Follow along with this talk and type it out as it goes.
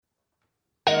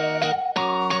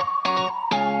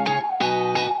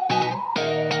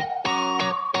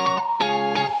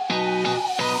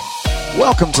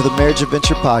Welcome to the Marriage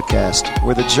Adventure Podcast,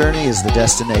 where the journey is the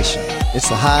destination. It's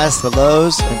the highs, the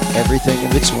lows, and everything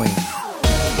in between.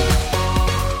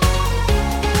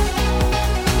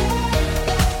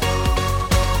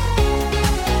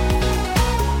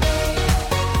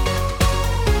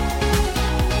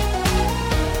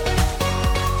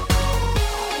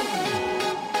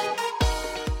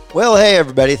 Well, hey,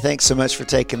 everybody. Thanks so much for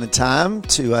taking the time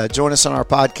to join us on our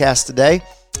podcast today.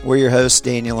 We're your hosts,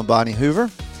 Daniel and Bonnie Hoover.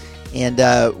 And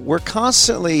we're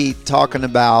constantly talking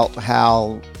about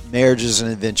how marriage is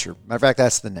an adventure. Matter of fact,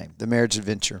 that's the name, the Marriage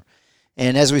Adventure.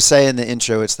 And as we say in the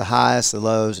intro, it's the highs, the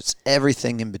lows, it's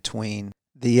everything in between.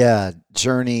 The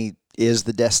journey is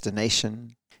the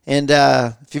destination. And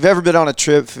if you've ever been on a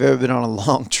trip, if you've ever been on a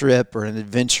long trip or an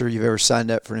adventure, you've ever signed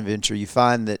up for an adventure, you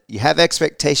find that you have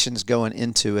expectations going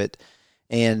into it.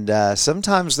 And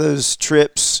sometimes those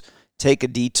trips take a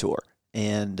detour.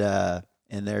 And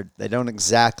they don't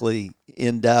exactly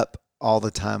end up all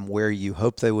the time where you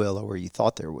hope they will or where you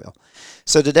thought they will.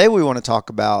 So today we want to talk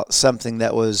about something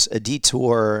that was a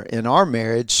detour in our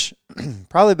marriage,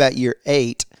 probably about year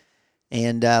 8,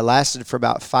 and lasted for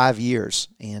about 5 years.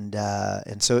 And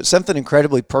so it's something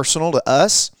incredibly personal to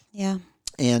us. Yeah.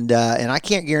 And I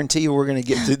can't guarantee you we're going to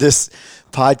get through this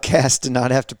podcast and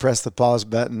not have to press the pause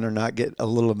button or not get a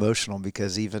little emotional,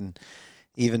 because even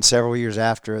several years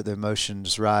after, the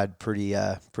emotions ride pretty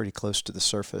close to the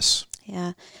surface.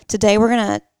 Yeah. Today we're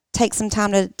going to take some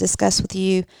time to discuss with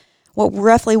you what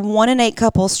roughly 1 in 8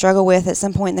 couples struggle with at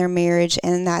some point in their marriage,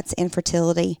 and that's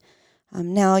infertility.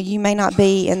 Now, you may not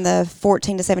be in the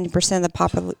 14 to 70% of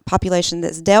the population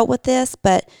that's dealt with this,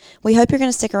 but we hope you're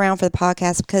going to stick around for the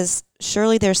podcast, because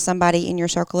surely there's somebody in your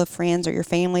circle of friends or your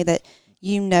family that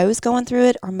you know is going through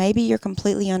it, or maybe you're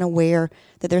completely unaware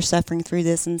that they're suffering through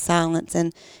this in silence.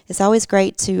 And it's always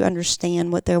great to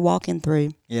understand what they're walking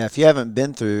through. Yeah, if you haven't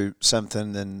been through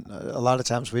something, then a lot of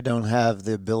times we don't have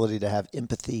the ability to have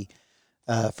empathy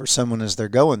for someone as they're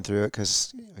going through it,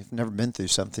 because if you've never been through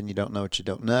something, you don't know what you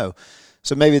don't know.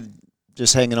 So maybe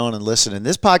just hanging on and listening.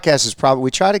 This podcast is we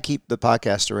try to keep the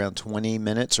podcast around 20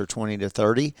 minutes or 20 to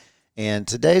 30. And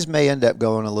today's may end up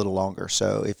going a little longer.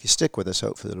 So if you stick with us,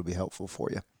 hopefully it'll be helpful for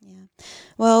you. Yeah.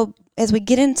 Well, as we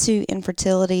get into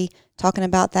infertility, talking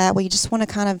about that, we just want to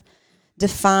kind of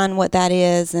define what that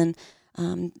is. And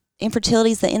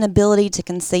infertility is the inability to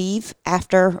conceive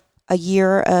after a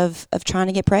year of trying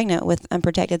to get pregnant with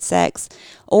unprotected sex,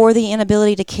 or the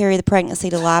inability to carry the pregnancy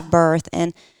to live birth.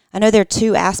 And I know there are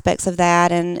 2 aspects of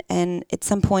that. And at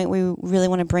some point we really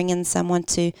want to bring in someone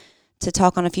to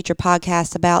talk on a future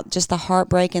podcast about just the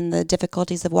heartbreak and the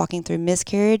difficulties of walking through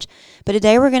miscarriage. But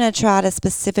today we're going to try to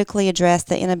specifically address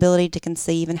the inability to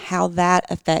conceive and how that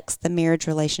affects the marriage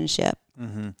relationship.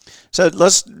 Mm-hmm. So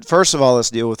let's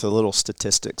deal with a little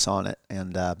statistics on it.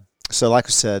 And so like I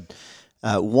said,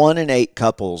 1 in 8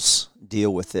 couples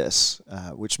deal with this,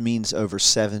 which means over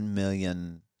 7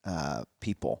 million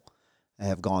people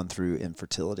have gone through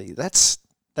infertility. That's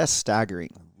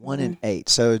staggering. 1 in 8.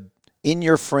 So in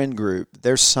your friend group,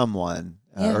 there's someone,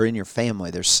 or in your family,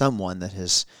 there's someone that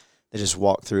has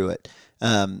walked through it.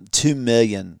 2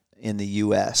 million in the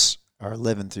U.S. are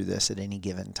living through this at any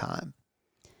given time.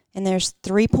 And there's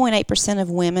 3.8% of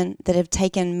women that have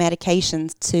taken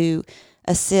medications to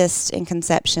assist in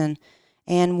conception,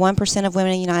 and 1% of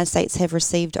women in the United States have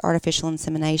received artificial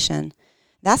insemination.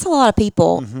 That's a lot of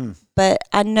people, but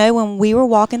I know when we were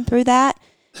walking through that,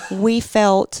 we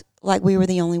felt like we were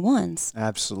the only ones.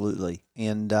 Absolutely.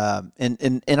 And I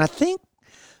think,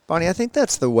 Bonnie,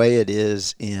 that's the way it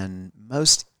is in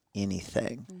most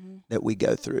anything that we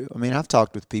go through. I mean, I've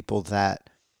talked with people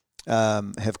that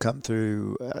have come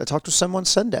through. I talked with someone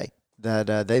Sunday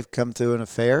that they've come through an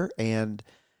affair, and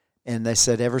they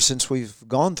said ever since we've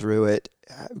gone through it,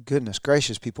 goodness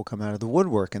gracious, people come out of the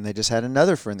woodwork, and they just had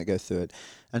another friend that go through it.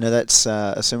 I know that's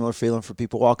a similar feeling for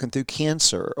people walking through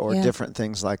cancer or different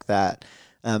things like that.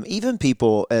 Even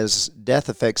people, as death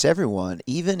affects everyone,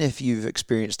 even if you've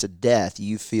experienced a death,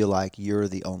 you feel like you're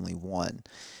the only one.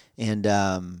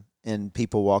 And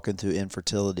people walking through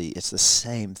infertility, it's the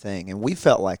same thing. And we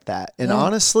felt like that. And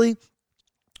honestly,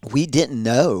 we didn't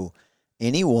know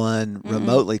anyone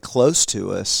remotely close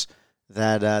to us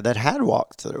that had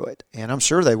walked through it. And I'm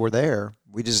sure they were there.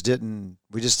 We just didn't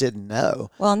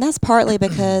know. Well, and that's partly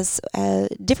because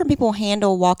different people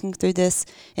handle walking through this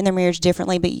in their marriage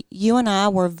differently. But you and I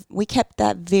we kept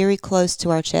that very close to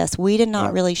our chest. We did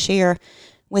not really share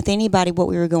with anybody what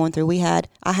we were going through.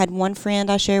 I had one friend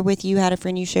I shared with. You had a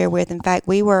friend you shared with. In fact,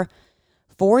 we were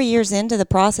 4 years into the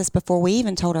process before we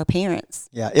even told our parents.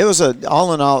 Yeah, it was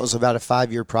all in all, it was about a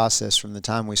 5-year process from the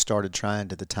time we started trying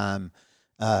to the time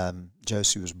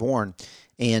Josie was born.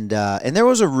 And there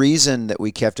was a reason that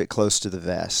we kept it close to the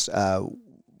vest.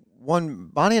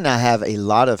 Bonnie and I have a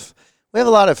lot of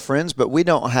friends, but we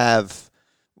don't have.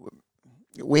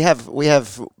 We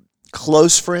have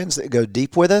close friends that go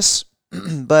deep with us,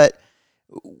 but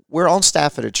we're on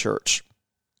staff at a church.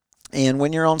 And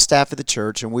when you're on staff at the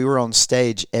church, and we were on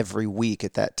stage every week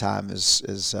at that time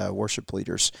as worship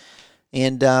leaders,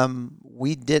 and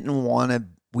we didn't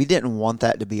want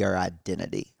that to be our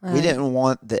identity. Right. We didn't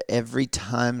want that every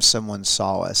time someone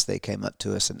saw us, they came up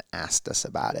to us and asked us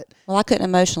about it. Well, I couldn't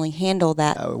emotionally handle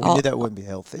that. We knew that wouldn't be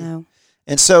healthy. No.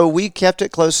 And so we kept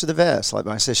it close to the vest. Like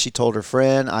I said, she told her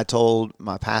friend. I told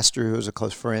my pastor, who was a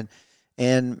close friend,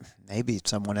 and maybe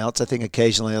someone else. I think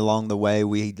occasionally along the way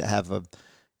we have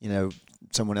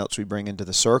someone else we bring into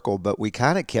the circle, but we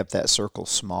kind of kept that circle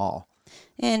small.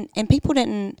 And people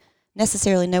didn't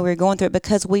necessarily know we were going through it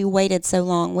because we waited so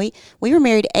long. We were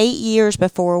married 8 years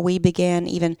before we began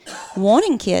even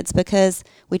wanting kids because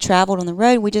we traveled on the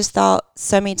road. We just thought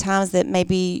so many times that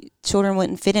maybe children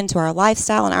wouldn't fit into our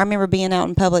lifestyle. And I remember being out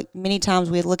in public many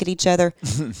times. We'd look at each other.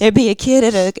 There'd be a kid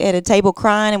at a table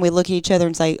crying, and we'd look at each other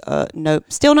and say, "Nope,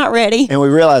 still not ready." And we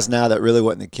realize now that really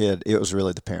wasn't the kid; it was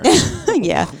really the parents.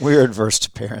 Yeah, we were adverse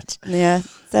to parents. Yeah.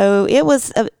 So it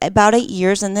was about 8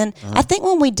 years. And then I think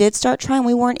when we did start trying,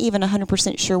 we weren't even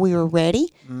 100% sure we were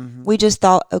ready. Mm-hmm. We just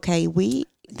thought, okay, You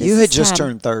had just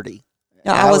turned 30.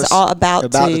 No, I was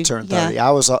about to turn 30. Yeah.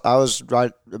 I was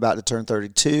right about to turn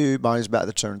 32. Bonnie's about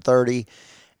to turn 30.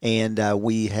 And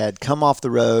we had come off the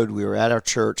road. We were at our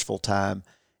church full time.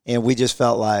 And we just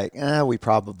felt like, we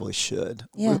probably should.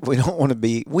 Yeah. We don't want to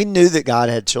be. We knew that God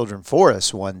had children for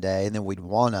us one day, and then we'd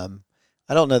want them.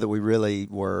 I don't know that we really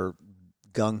were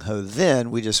gung-ho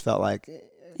then. We just felt like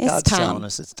God's telling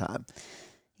us it's time.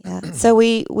 Yeah. So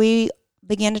we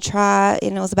began to try,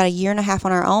 and it was about 1.5 years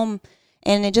on our own,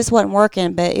 and it just wasn't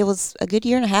working. But it was a good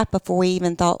 1.5 years before we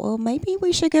even thought, well, maybe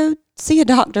we should go see a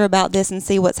doctor about this and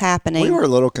see what's happening. We were a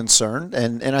little concerned,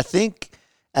 and I think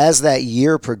as that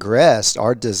year progressed,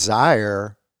 our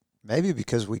desire, maybe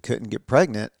because we couldn't get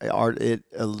pregnant, it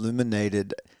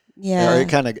illuminated. Yeah. Or it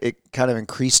kind of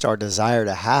increased our desire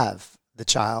to have the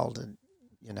child, and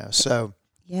so.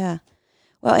 Yeah.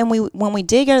 Well, and when we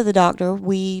did go to the doctor,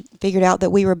 we figured out that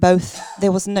we were both.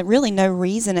 There was really no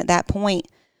reason at that point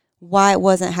why it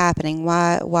wasn't happening,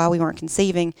 why we weren't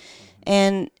conceiving,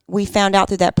 and we found out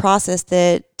through that process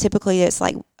that typically it's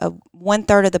like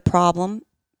 1/3 of the problem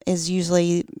is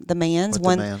usually the man's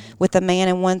with the man,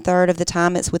 and 1/3 of the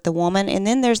time it's with the woman, and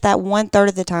then there's that 1/3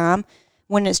 of the time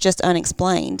when it's just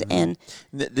unexplained.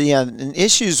 Mm-hmm. And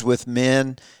issues with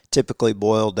men typically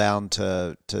boil down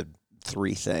to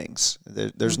 3 things.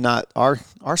 There's not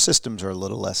our systems are a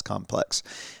little less complex.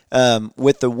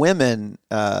 With the women,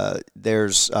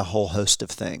 there's a whole host of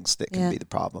things that can be the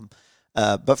problem.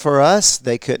 But for us,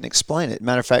 they couldn't explain it.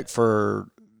 Matter of fact,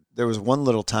 there was one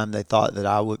little time they thought that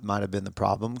I might have been the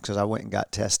problem because I went and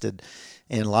got tested,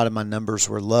 and a lot of my numbers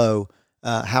were low.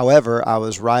 However, I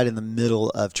was right in the middle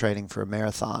of training for a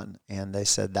marathon, and they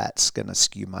said that's going to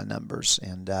skew my numbers,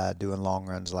 and doing long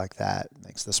runs like that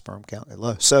makes the sperm count go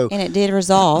low. So, and it did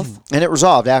resolve. And it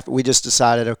resolved after we just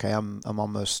decided, okay, I'm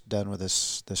almost done with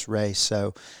this race.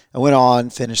 So I went on,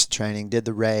 finished the training, did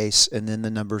the race, and then the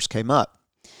numbers came up.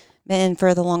 And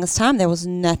for the longest time, there was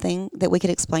nothing that we could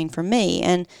explain for me.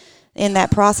 And in that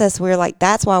process, we were like,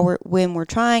 that's why when we're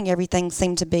trying, everything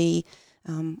seemed to be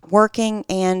working.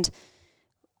 And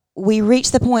we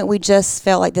reached the point we just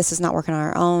felt like this is not working on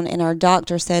our own, and our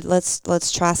doctor said, let's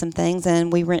try some things.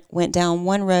 And we went down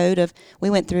one road we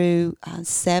went through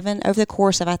 7 over the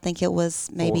course of, I think it was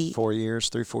maybe 4 years,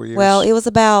 3-4 years. Well, it was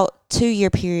about 2-year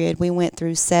period. We went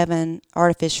through 7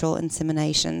 artificial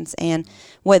inseminations, and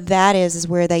what that is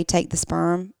where they take the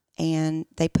sperm and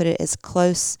they put it as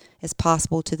close as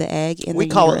possible to the egg in the uterus. We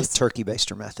call it the turkey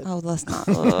baster method. Oh, let's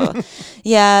not.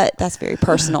 Yeah, that's very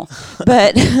personal,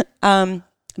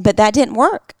 But that didn't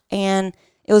work, and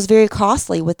it was very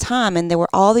costly with time, and there were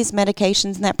all these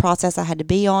medications in that process I had to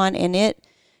be on, and it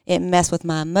messed with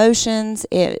my emotions.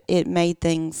 It made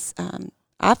things.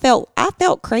 I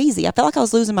felt crazy. I felt like I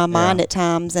was losing my mind at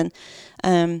times, and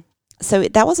so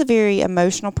that was a very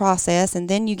emotional process. And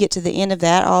then you get to the end of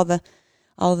that, all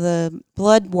the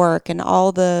blood work and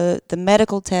all the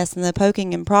medical tests and the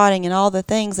poking and prodding and all the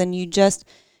things, and you just.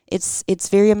 It's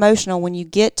very emotional when you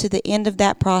get to the end of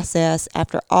that process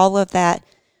after all of that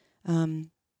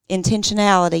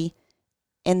intentionality,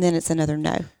 and then it's another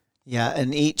no. Yeah,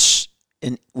 and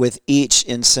with each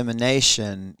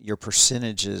insemination, your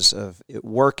percentages of it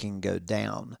working go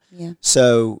down. Yeah.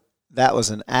 So that was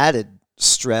an added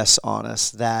stress on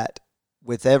us that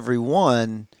with every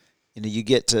one, you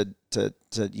get to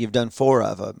you've done 4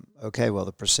 of them. Okay, well,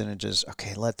 the percentage is,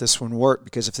 okay, let this one work,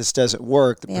 because if this doesn't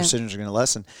work, the percentage are going to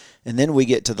lessen. And then we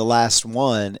get to the last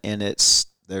one, and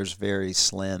there's very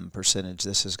slim percentage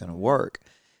this is going to work.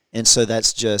 And so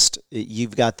that's just,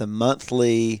 you've got the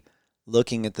monthly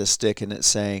looking at the stick and it's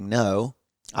saying no.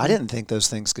 I didn't think those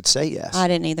things could say yes. I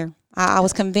didn't either. I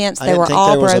was convinced they were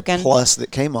all broken. I didn't think there was a plus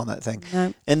that came on that thing.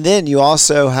 No. And then you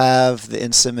also have the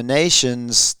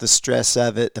inseminations, the stress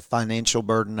of it, the financial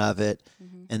burden of it,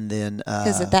 and then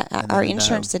because our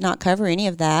insurance did not cover any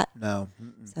of that. No.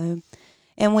 So,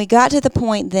 and we got to the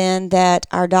point then that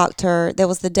our doctor, that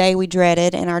was the day we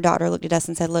dreaded, and our doctor looked at us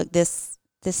and said, "Look, this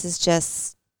is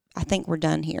just, I think we're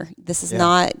done here. This is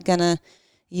not gonna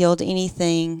yield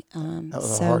anything." That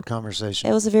was a hard conversation.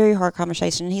 It was a very hard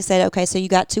conversation. And he said, okay, so you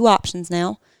got 2 options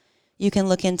now. You can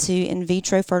look into in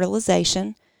vitro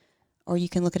fertilization, or you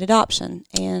can look at adoption.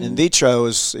 And in vitro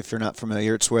is, if you're not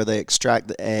familiar, it's where they extract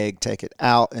the egg, take it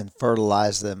out, and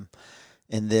fertilize them,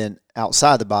 and then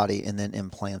outside the body, and then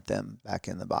implant them back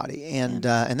in the body. And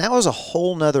that was a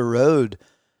whole nother road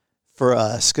for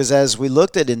us, because as we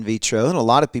looked at in vitro, and a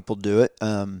lot of people do it,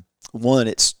 one,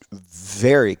 it's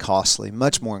very costly,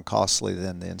 much more costly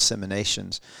than the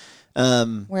inseminations.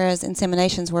 Whereas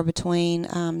inseminations were between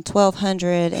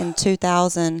 $1,200 and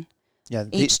 $2,000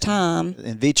 each time.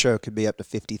 In vitro could be up to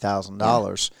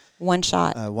 $50,000. One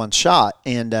shot. One shot.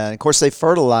 And of course, they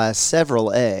fertilize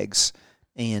several eggs,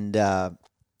 and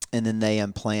then they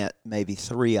implant maybe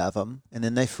 3 of them, and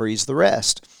then they freeze the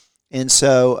rest. And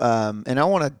so, and I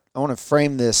want to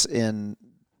frame this in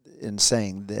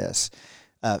saying this.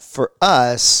 For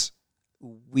us,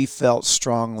 we felt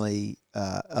strongly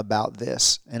about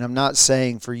this. And I'm not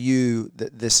saying for you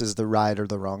that this is the right or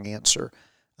the wrong answer.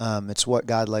 It's what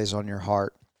God lays on your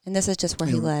heart. And this is just where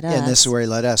He led us. And this is where He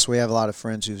led us. We have a lot of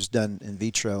friends who's done in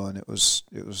vitro, and it was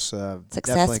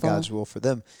definitely God's will for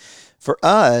them. For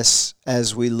us,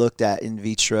 as we looked at in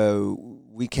vitro,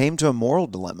 we came to a moral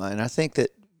dilemma. And I think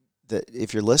that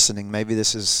if you're listening, maybe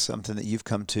this is something that you've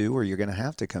come to, or you're going to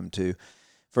have to come to.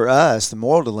 For us, the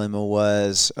moral dilemma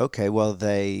was, okay, well,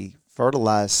 they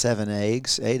fertilize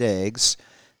 8 eggs.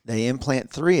 They implant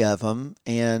 3 of them,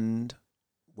 and,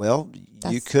 well,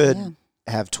 you could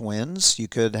have twins. You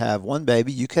could have 1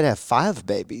 baby. You could have 5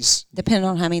 babies. Depending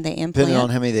on how many they implant. Depending on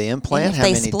how many they implant, how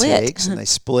many it takes, and they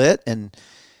split, and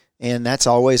that's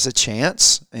always a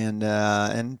chance.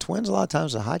 And twins, a lot of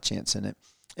times, a high chance in it.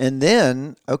 And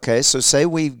then, okay, so say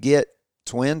we get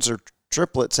twins or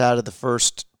triplets out of the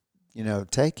first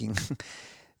taking.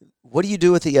 What do you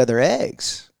do with the other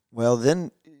eggs? Well,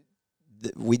 then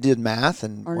we did math,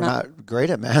 and we're not great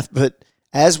at math, but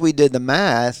as we did the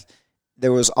math,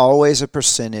 there was always a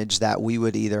percentage that we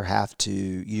would either have to,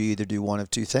 you either do one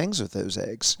of 2 things with those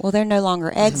eggs. Well, they're no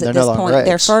longer eggs at this point. Eggs.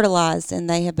 They're fertilized, and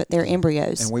they're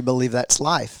embryos. And we believe that's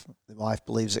life. Life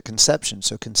believes at conception,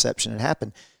 so conception had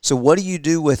happened. So what do you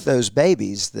do with those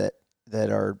babies that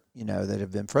are, that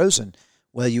have been frozen?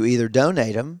 Well, you either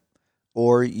donate them,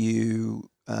 or you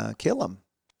kill them,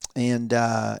 and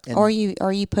or you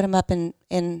put them up and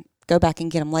go back and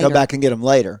get them later. Go back and get them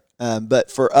later. But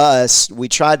for us, we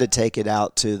tried to take it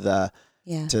out to the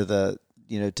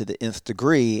nth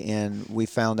degree, and we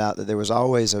found out that there was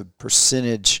always a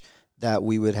percentage that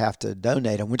we would have to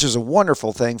donate them, which is a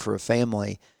wonderful thing for a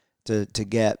family to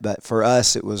get. But for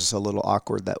us, it was a little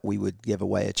awkward that we would give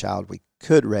away a child we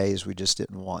could raise. We just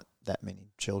didn't want that many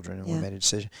children, and we made a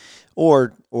decision,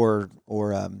 or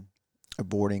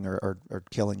aborting or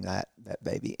killing that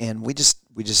baby. And we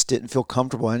just didn't feel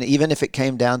comfortable. And even if it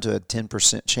came down to a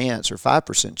 10% chance or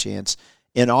 5% chance,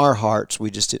 in our hearts,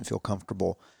 we just didn't feel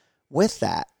comfortable with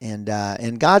that.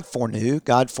 And God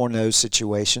foreknows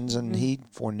situations, and He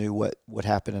foreknew what would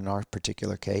happen in our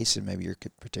particular case, and maybe your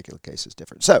particular case is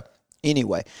different. So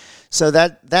anyway,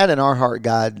 that in our heart,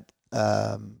 God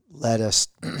led us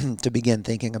to begin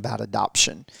thinking about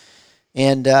adoption,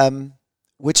 and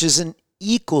which is an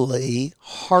equally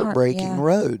heartbreaking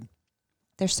road.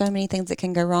 There's so many things that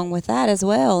can go wrong with that as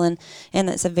well, and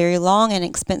it's a very long and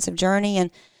expensive journey.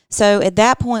 And so at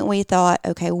that point, we thought,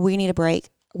 okay, we need a break.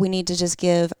 We need to just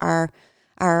give our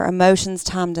emotions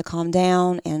time to calm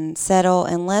down and settle,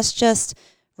 and let's just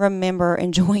remember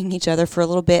enjoying each other for a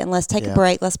little bit, and let's take a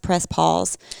break. Let's press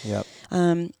pause. Yep.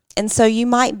 And so you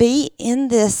might be in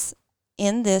this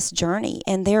journey,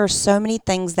 and there are so many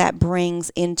things that brings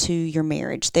into your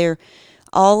marriage. There,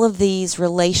 all of these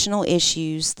relational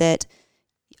issues that,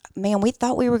 man, we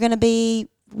thought we were going to be.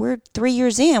 We're 3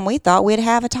 years in. We thought we'd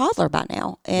have a toddler by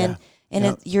now, and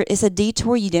it's a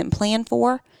detour you didn't plan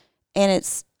for, and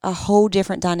it's a whole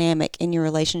different dynamic in your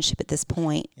relationship at this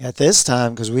point. At this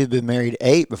time, because we've been married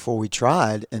 8 before we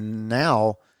tried, and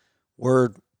now we're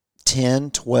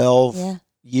 10, 12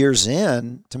 years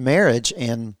in to marriage,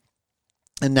 and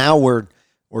now we're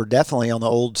definitely on the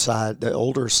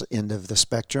older end of the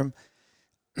spectrum,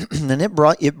 and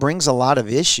it brings a lot of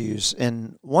issues.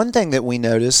 And one thing that we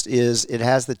noticed is it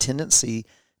has the tendency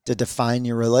to define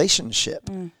your relationship,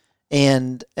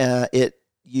 and a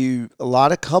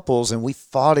lot of couples, and we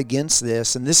fought against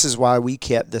this, and this is why we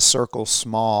kept the circle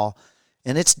small,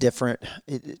 and it's different.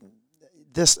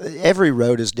 Every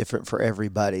road is different for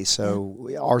everybody, so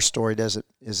our story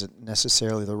isn't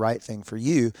necessarily the right thing for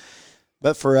you,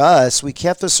 but for us, we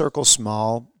kept the circle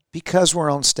small because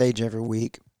we're on stage every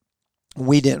week.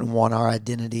 We didn't want our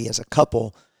identity as a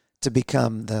couple to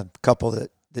become the couple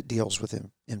that deals with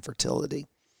infertility.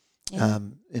 Yeah.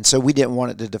 And so we didn't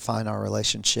want it to define our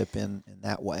relationship in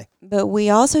that way. But we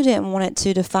also didn't want it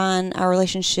to define our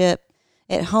relationship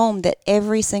at home, that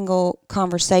every single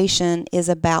conversation is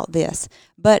about this.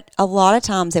 But a lot of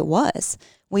times it was.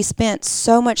 We spent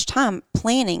so much time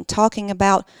planning, talking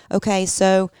about, okay,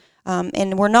 so,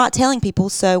 and we're not telling people,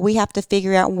 so we have to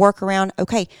figure out, work around,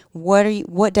 okay,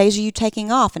 what days are you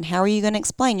taking off, and how are you going to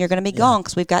explain? You're going to be gone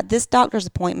because we've got this doctor's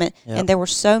appointment, and there were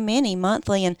so many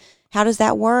monthly, and how does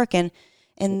that work? And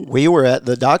we were at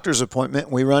the doctor's appointment.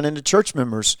 We run into church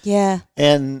members. Yeah.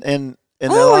 And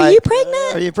oh, are you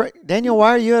pregnant? Are you pregnant? Daniel, why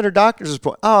are you at her doctor's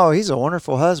appointment? Oh, he's a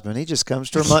wonderful husband. He just comes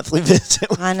to a monthly visit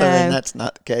with I know. her, and that's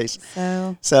not the case.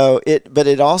 So it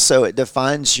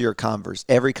defines your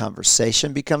every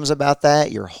conversation becomes about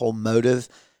that, your whole motive,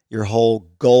 your whole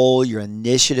goal, your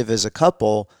initiative as a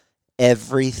couple.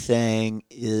 Everything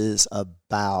is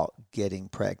about getting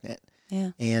pregnant.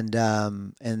 Yeah. And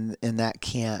that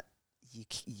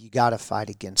you got to fight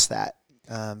against that,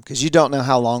 because you don't know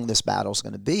how long this battle is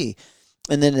going to be.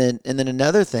 And then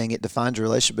another thing, it defines your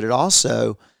relationship, but it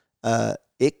also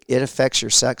it affects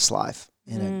your sex life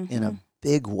in a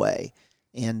big way,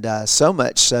 and so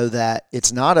much so that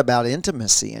it's not about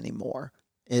intimacy anymore.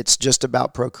 It's just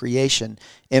about procreation,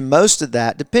 and most of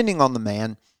that, depending on the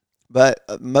man, but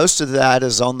most of that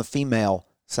is on the female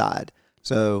side.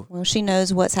 So, well, she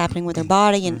knows what's happening with her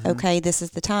body, and okay, this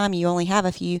is the time. You only have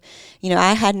a few.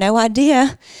 I had no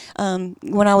idea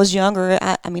when I was younger.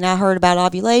 I heard about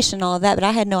ovulation and all of that, but I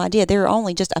had no idea there are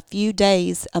only just a few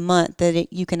days a month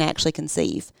that you can actually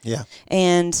conceive. Yeah.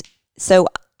 And so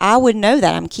I would know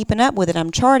that. I'm keeping up with it. I'm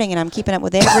charting, and I'm keeping up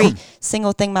with every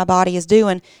single thing my body is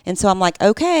doing. And so I'm like,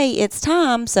 okay, it's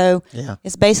time. So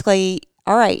it's basically,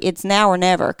 all right, it's now or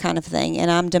never kind of thing.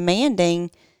 And I'm demanding,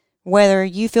 whether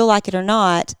you feel like it or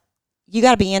not, you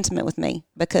got to be intimate with me,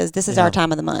 because this is our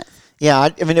time of the month. Yeah,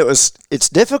 it's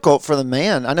difficult for the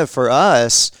man. I know for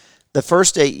us, the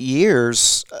first 8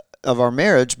 years of our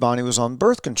marriage, Bonnie was on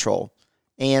birth control,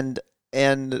 and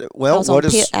well, what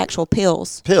is actual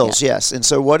pills? Pills, yes. And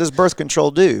so, what does birth control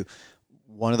do?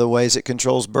 One of the ways it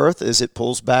controls birth is it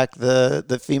pulls back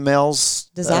the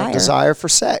female's desire for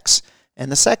sex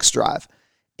and the sex drive,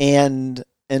 and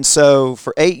so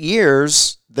for 8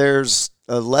 years, there's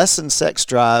a lessened sex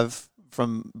drive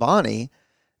from Bonnie,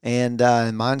 and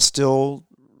mine's still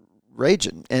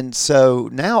raging. And so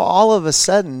now all of a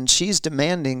sudden she's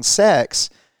demanding sex,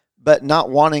 but not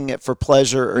wanting it for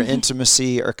pleasure or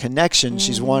intimacy or connection.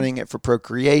 She's wanting it for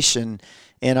procreation.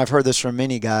 And I've heard this from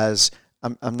many guys.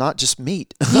 I'm not just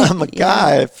meat. I'm a guy.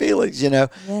 I have feelings,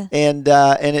 and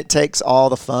it takes all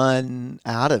the fun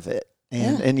out of it.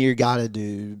 And you got to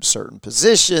do certain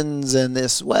positions in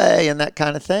this way and that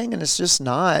kind of thing. And it's just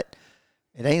it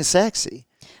ain't sexy.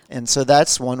 And so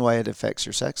that's one way it affects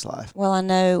your sex life. Well, I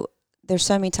know there's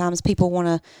so many times people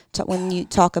want to, when you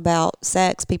talk about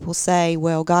sex, people say,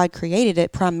 well, God created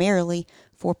it primarily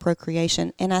for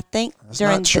procreation. And I think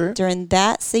during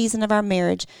that season of our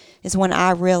marriage is when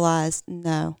I realized,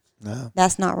 no,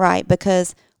 that's not right.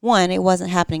 Because one, it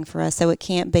wasn't happening for us. So it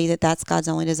can't be that that's God's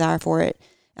only desire for it.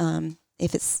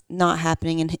 If it's not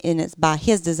happening and it's by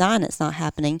His design, it's not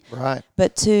happening. Right.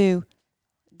 But two,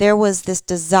 there was this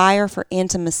desire for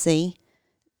intimacy.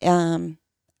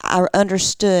 I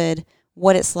understood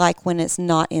what it's like when it's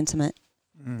not intimate,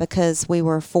 because we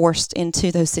were forced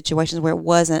into those situations where it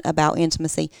wasn't about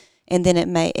intimacy. And then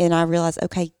and I realized,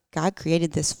 okay, God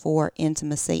created this for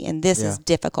intimacy, and this is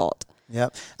difficult.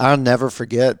 Yep. I'll never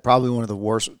forget, probably one of the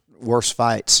worst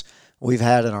fights we've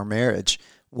had in our marriage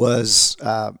was,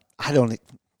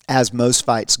 as most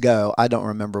fights go, I don't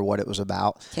remember what it was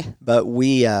about, but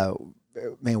we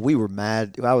were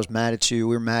mad. I was mad at you.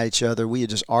 We were mad at each other. We had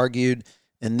just argued,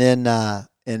 and then,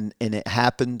 and it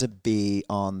happened to be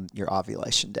on your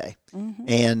ovulation day.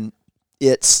 And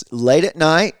it's late at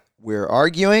night, we're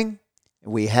arguing,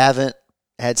 we haven't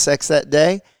had sex that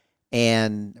day,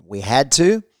 and we had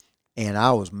to, and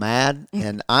I was mad,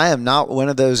 and I am not one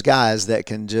of those guys that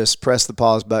can just press the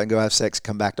pause button, go have sex,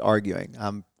 come back to arguing.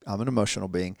 I'm an emotional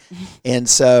being, and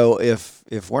so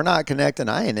if we're not connecting,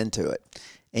 I ain't into it.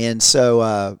 And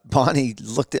so Bonnie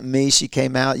looked at me, she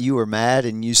came out, you were mad,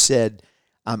 and you said,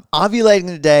 I'm ovulating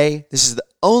today, this is the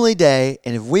only day,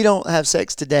 and if we don't have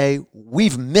sex today,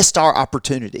 we've missed our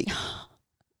opportunity.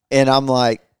 And I'm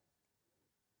like,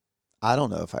 I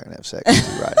don't know if I can have sex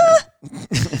with you right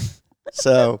now.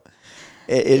 So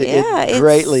it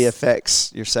greatly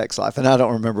affects your sex life. And I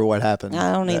don't remember what happened.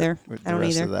 I don't either. The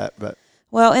rest of that, but.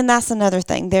 Well, and that's another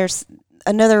thing. There's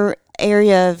another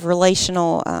area of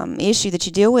relational issue that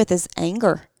you deal with is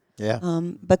anger. Yeah.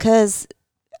 Because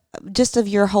just of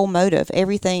your whole motive,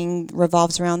 everything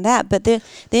revolves around that. But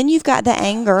then you've got the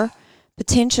anger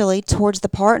potentially towards the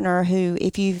partner who,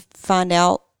 if you find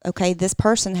out, okay, this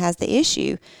person has the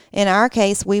issue. In our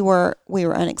case, we were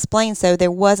unexplained, so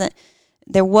there wasn't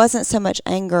so much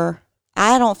anger.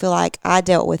 I don't feel like I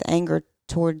dealt with anger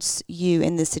towards you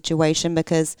in this situation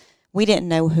because we didn't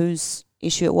know whose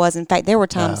issue it was. In fact, there were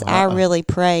times I really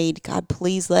prayed, God,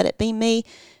 please let it be me,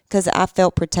 because I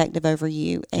felt protective over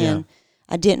you, and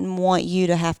I didn't want you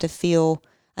to have to feel.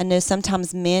 I know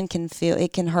sometimes men can feel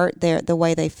it can hurt the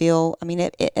way they feel. I mean,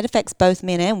 it affects both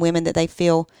men and women that they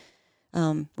feel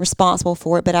responsible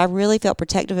for it, but I really felt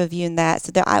protective of you in that.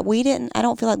 So I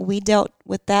don't feel like we dealt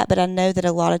with that, but I know that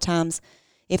a lot of times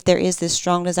if there is this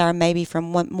strong desire, maybe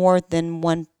from more than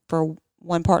one for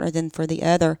one partner than for the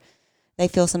other, they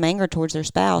feel some anger towards their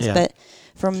spouse. Yeah. But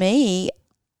for me,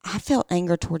 I felt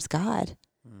anger towards God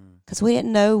because we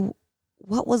didn't know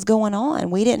what was going on.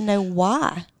 We didn't know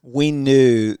why. We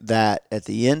knew that at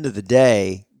the end of the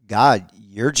day, God,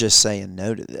 you're just saying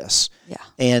no to this. Yeah.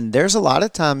 And there's a lot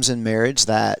of times in marriage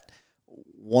that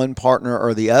one partner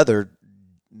or the other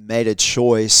made a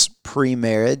choice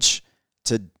pre-marriage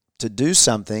to do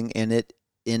something, and it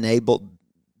enabled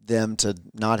them to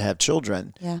not have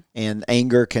children. Yeah. And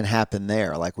anger can happen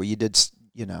there. Like, well, you've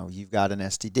got an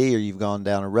STD, or you've gone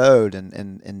down a road, and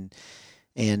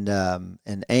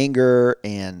anger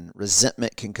and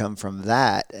resentment can come from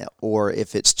that, or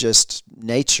if it's just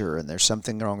nature and there's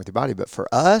something wrong with your body. But for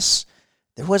us,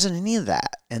 there wasn't any of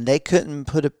that, and they couldn't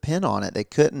put a pin on it. They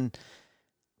couldn't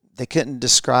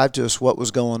describe to us what was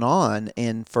going on.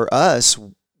 And for us,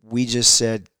 we just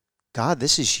said, God,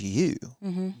 this is you.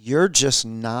 Mm-hmm. You're just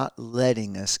not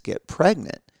letting us get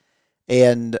pregnant.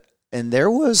 And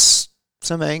there was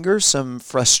some anger, some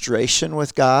frustration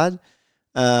with God.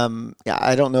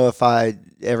 I don't know if I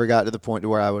ever got to the point to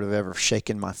where I would have ever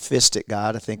shaken my fist at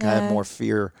God. I think I have more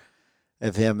fear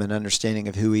of him and understanding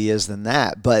of who he is than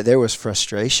that. But there was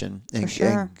frustration. For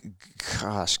sure. And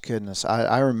gosh, goodness.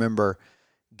 I remember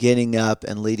getting up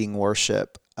and leading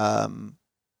worship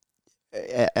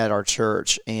at our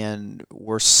church, and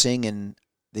we're singing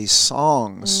these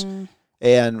songs.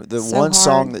 And the one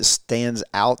song that stands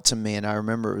out to me, and I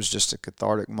remember it was just a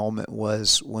cathartic moment,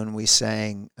 was when we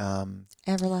sang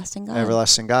Everlasting God.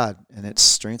 Everlasting God. And it's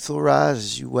strength will rise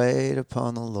as you wait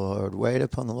upon the Lord, wait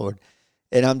upon the Lord.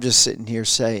 And I'm just sitting here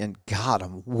saying, God,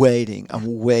 I'm waiting.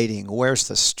 Where's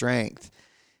the strength?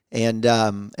 And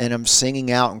I'm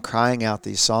singing out and crying out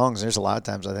these songs. There's a lot of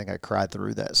times I think I cried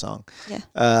through that song.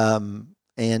 Yeah.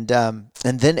 And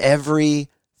then every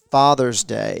Father's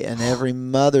Day and every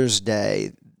Mother's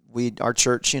Day, our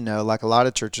church, like a lot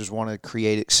of churches, want to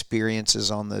create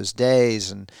experiences on those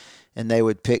days, and they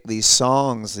would pick these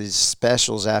songs, these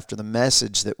specials after the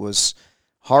message that was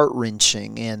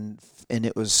heart-wrenching, and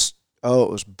it was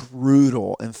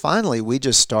brutal. And finally, we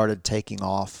just started taking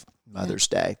off Mother's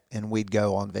Day, and we'd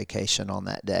go on vacation on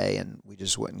that day, and we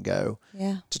just wouldn't go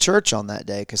to church on that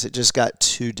day because it just got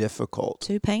too difficult,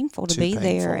 too painful to be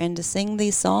there and to sing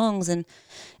these songs and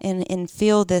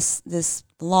feel this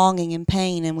longing and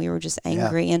pain, and we were just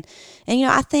angry. And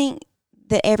I think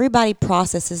that everybody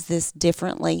processes this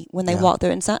differently when they walk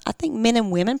through it. And so I think men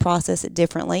and women process it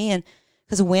differently, and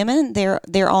because women,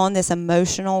 they're on this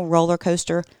emotional roller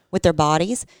coaster with their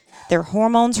bodies. Their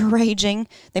hormones are raging.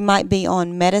 They might be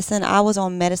on medicine. I was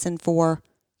on medicine for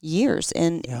years,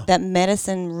 and that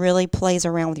medicine really plays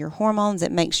around with your hormones.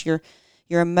 It makes your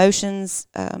emotions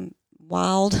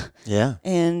wild. Yeah.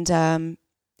 And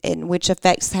which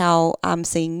affects how I'm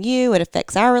seeing you. It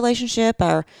affects our relationship,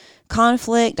 our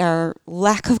conflict, our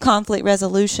lack of conflict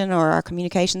resolution, or our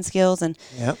communication skills. And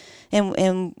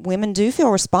women do feel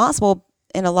responsible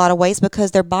in a lot of ways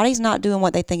because their body's not doing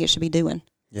what they think it should be doing.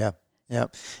 Yeah. Yeah.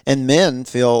 And men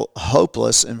feel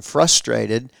hopeless and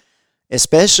frustrated,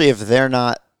 especially if they're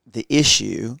not the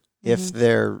issue if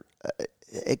they're,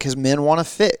 because men want to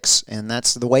fix, and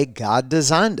that's the way God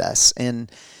designed us.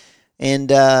 And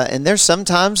there's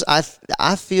sometimes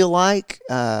I feel like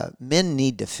men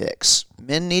need to fix.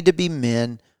 Men need to be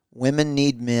men. Women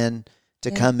need men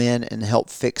to come in and help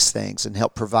fix things and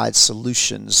help provide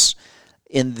solutions.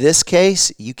 In this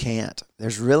case, you can't.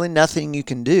 There's really nothing you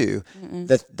can do.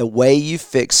 The way you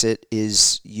fix it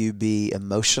is you be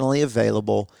emotionally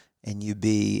available and you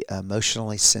be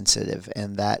emotionally sensitive,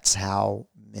 and that's how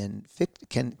men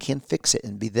can fix it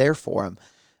and be there for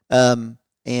them.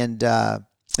 And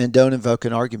don't invoke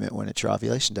an argument when it's your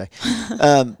ovulation day.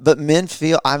 But men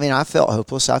I felt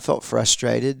hopeless. I felt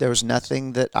frustrated. There was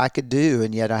nothing that I could do,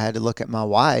 and yet I had to look at my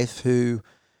wife who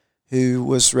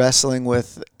was wrestling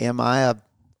with, am I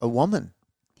a woman?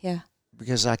 Yeah.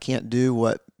 Because I can't do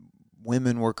what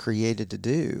women were created to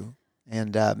do.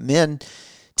 And men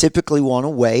typically want to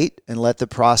wait and let the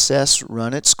process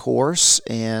run its course,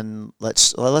 and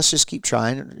let's just keep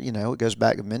trying. You know, it goes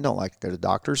back to men don't like to go to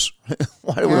doctors.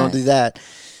 Why do we don't do that?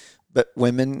 But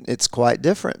women, it's quite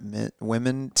different.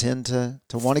 Women tend to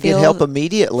want to get help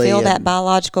immediately. Feel that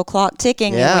biological clock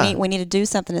ticking. Yeah. And we need to do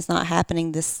something that's not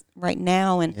happening this right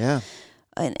now. And yeah.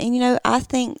 And you know, I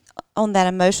think on that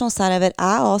emotional side of it,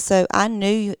 I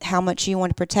knew how much you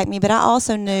wanted to protect me, but I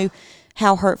also knew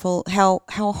how hurtful, how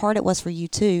hard it was for you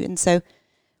too. And so,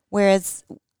 whereas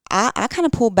I kind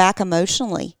of pulled back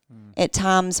emotionally at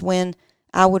times when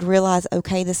I would realize,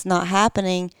 okay, this is not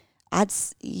happening.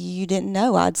 You didn't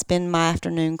know I'd spend my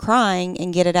afternoon crying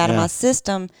and get it out of my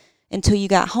system until you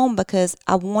got home, because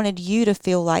I wanted you to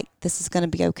feel like this is going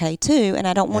to be okay too. And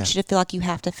I don't want you to feel like you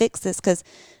have to fix this, because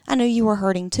I knew you were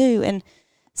hurting too. And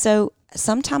so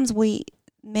sometimes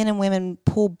men and women,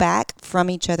 pull back from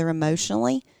each other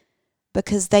emotionally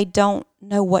because they don't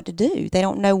know what to do. They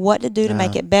don't know what to do to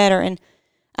make it better. And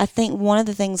I think one of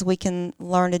the things we can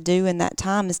learn to do in that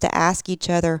time is to ask each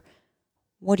other,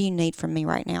 what do you need from me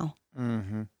right now?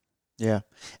 Mm-hmm. Yeah.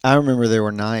 I remember there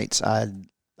were nights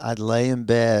I'd lay in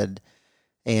bed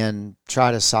and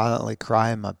try to silently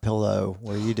cry in my pillow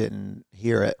where you didn't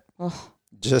hear it.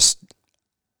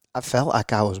 I felt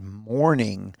like I was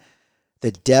mourning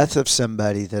the death of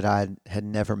somebody that I had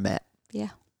never met.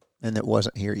 Yeah. And that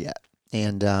wasn't here yet.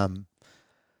 And, that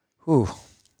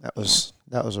was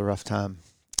a rough time.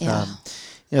 Yeah.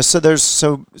 So there's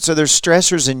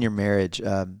stressors in your marriage.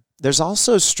 There's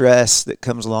also stress that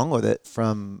comes along with it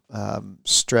from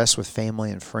stress with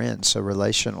family and friends, so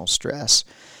relational stress.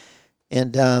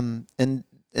 And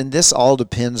this all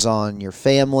depends on your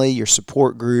family, your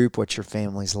support group, what your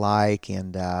family's like,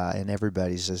 and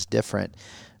everybody's is different.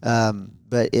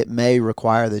 But it may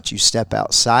require that you step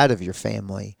outside of your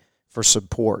family for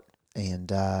support,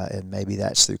 and maybe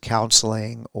that's through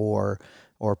counseling or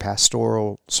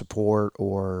pastoral support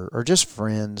or just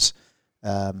friends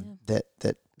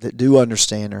that do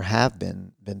understand or have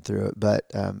been through it.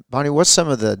 But Bonnie, what's some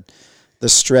of the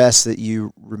stress that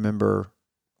you remember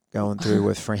going through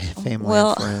with family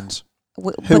and friends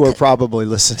who are probably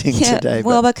listening today?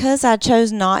 Well, because I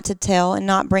chose not to tell and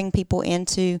not bring people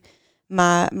into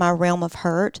my realm of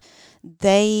hurt,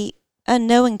 they,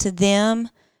 unknowing to them,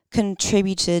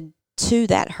 contributed to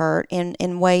that hurt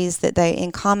in ways that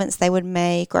in comments they would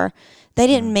make, or they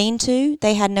didn't mean to.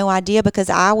 They had no idea, because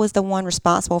I was the one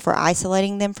responsible for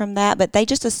isolating them from that, but they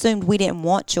just assumed we didn't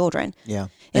want children. Yeah.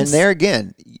 And there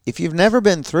again, if you've never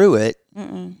been through it,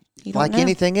 like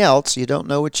anything else, you don't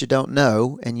know what you don't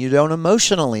know, and you don't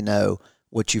emotionally know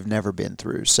what you've never been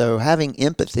through. So having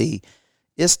empathy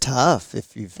is tough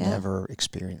if you've never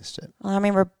experienced it. Well, I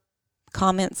remember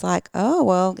comments like, "Oh,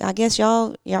 well, I guess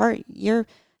you're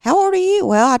how old are you?"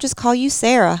 "Well, I just call you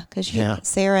Sarah," because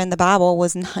Sarah in the Bible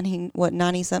was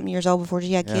 90-something years old before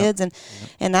she had kids, and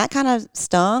that kind of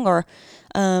stung. Or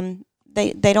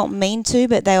they don't mean to,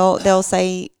 but they'll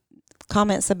say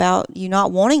comments about you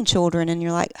not wanting children, and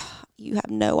you're like, oh, you have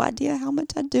no idea how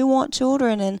much I do want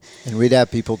children. And we'd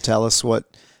have people tell us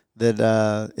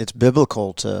that it's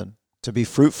biblical to be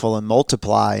fruitful and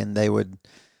multiply, and they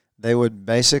would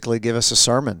basically give us a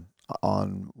sermon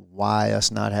on why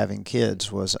us not having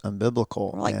kids was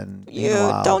unbiblical. Like, and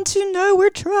don't you know we're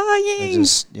trying?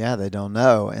 They don't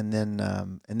know. And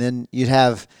then you'd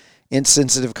have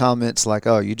insensitive comments like,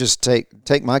 "Oh, you just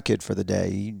take my kid for the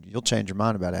day. You'll change your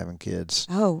mind about having kids."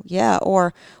 Oh yeah,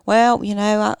 or well,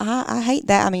 I hate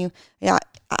that. I mean,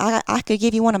 I could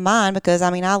give you one of mine, because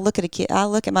I look at a kid, I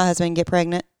look at my husband get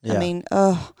pregnant.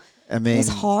 Yeah. It's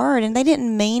hard, and they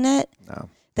didn't mean it. No,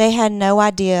 they had no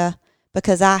idea,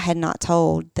 because I had not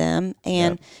told them.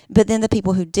 And but then the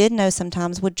people who did know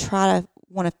sometimes would try to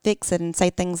want to fix it and say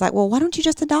things like, "Well, why don't you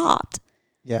just adopt?"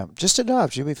 Yeah, just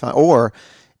adopt. You'll be fine. Or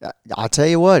I'll tell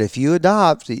you what, if you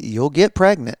adopt, you'll get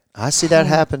pregnant. I see that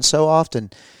happen so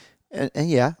often. And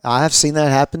yeah, I have seen that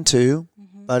happen too,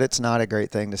 but it's not a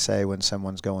great thing to say when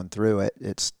someone's going through it.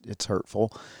 It's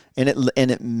hurtful. And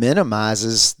it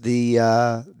minimizes the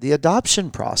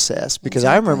adoption process, because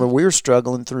I remember we were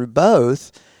struggling through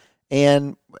both,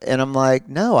 and I'm like,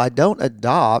 no, I don't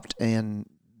adopt and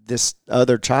this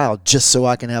other child just so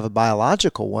I can have a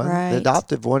biological one. Right. The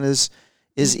adoptive one is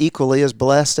equally as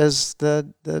blessed as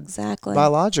the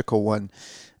biological one.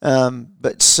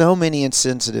 But so many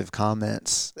insensitive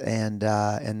comments, and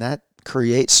that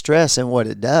creates stress. And what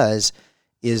it does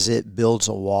is it builds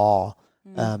a wall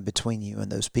between you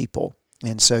and those people.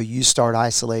 And so you start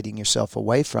isolating yourself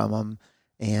away from them,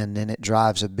 and then it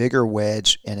drives a bigger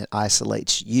wedge, and it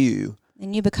isolates you.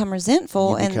 And you become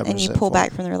resentful, and you pull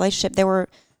back from the relationship. There were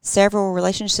several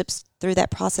relationships through that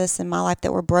process in my life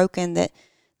that were broken that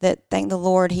thank the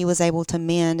Lord He was able to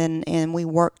mend, and we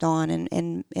worked on,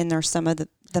 and they're some of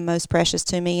the most precious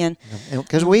to me. And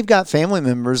because we've got family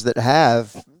members that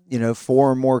have 4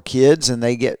 or more kids, and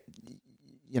they get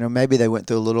maybe they went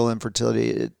through a little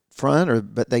infertility at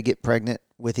front, but they get pregnant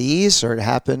with ease, or it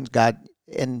happened, God,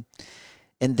 and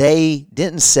they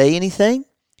didn't say anything,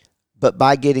 but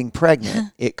by getting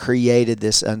pregnant, it created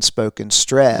this unspoken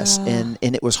stress, and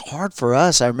it was hard for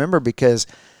us. I remember, because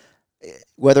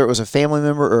whether it was a family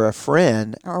member or a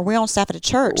friend, or we're on staff at a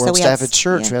church, we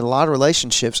had a lot of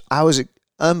relationships. I was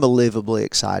unbelievably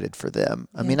excited for them.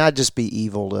 I mean, I'd just be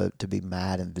evil to be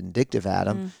mad and vindictive at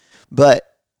them, but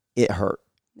it hurt.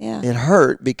 Yeah, it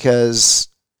hurt, because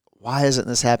why isn't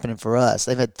this happening for us?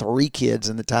 They've had 3 kids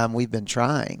in the time we've been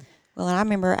trying. Well, and I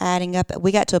remember adding up.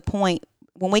 We got to a point,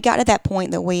 when we got to that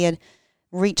point that we had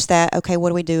reached that, okay, what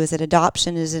do we do? Is it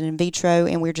adoption? Is it in vitro?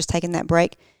 And we were just taking that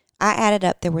break. I added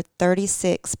up, there were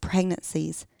 36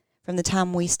 pregnancies from the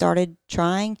time we started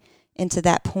trying into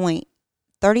that point.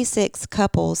 36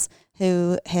 couples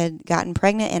who had gotten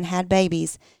pregnant and had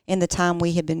babies in the time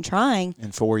we had been trying.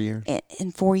 In 4 years.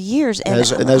 In 4 years. And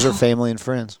those are family and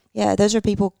friends. Yeah, those are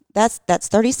people. That's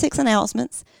 36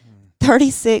 announcements,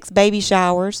 36 baby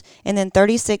showers, and then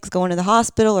 36 going to the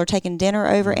hospital or taking dinner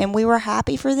over. And we were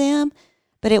happy for them,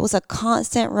 but it was a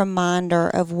constant reminder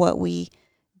of what we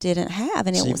didn't have.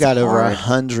 And so it was you've got hard. over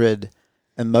 100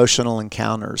 emotional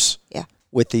encounters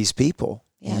with these people.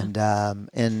 Yeah.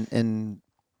 And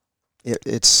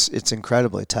it's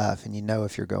incredibly tough, and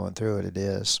if you're going through it, it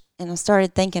is. And I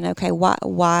started thinking, okay,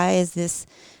 why is this,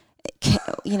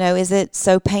 is it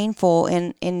so painful,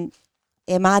 and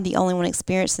am I the only one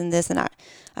experiencing this? And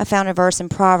I found a verse in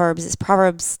Proverbs. It's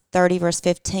Proverbs 30, verse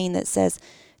 15, that says,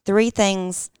 there are 3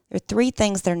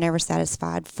 things that are never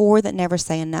satisfied, 4 that never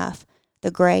say enough: the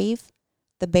grave,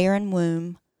 the barren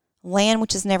womb, land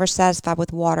which is never satisfied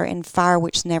with water, and fire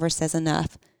which never says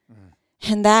enough.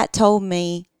 And that told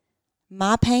me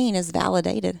my pain is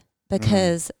validated,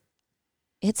 because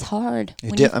it's hard.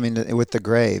 With the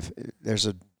grave, there's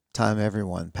a time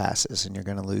everyone passes, and you're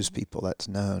going to lose people. That's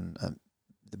known.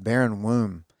 The barren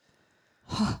womb.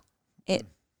 It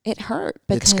hurt.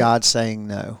 Because it's God saying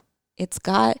no. It's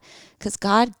God, because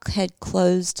God had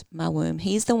closed my womb.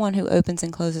 He's the one who opens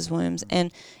and closes wombs,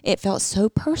 and it felt so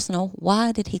personal.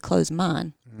 Why did He close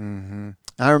mine? Mm-hmm.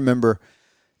 I remember.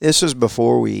 This was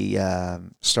before we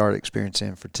started experiencing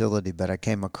infertility, but I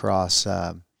came across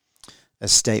a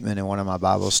statement in one of my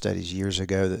Bible studies years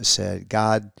ago that said,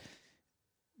 God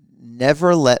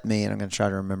never let me, and I'm going to try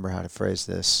to remember how to phrase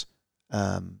this,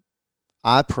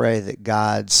 I pray that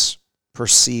God's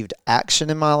perceived action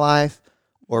in my life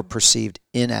or perceived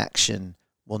inaction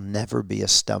will never be a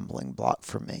stumbling block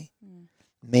for me.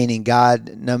 Meaning,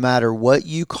 God, no matter what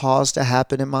you cause to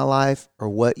happen in my life or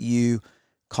what you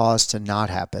cause to not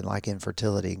happen, like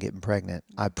infertility and getting pregnant,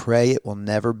 I pray it will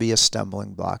never be a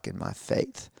stumbling block in my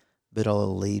faith, but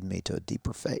it'll lead me to a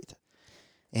deeper faith.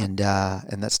 And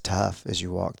that's tough as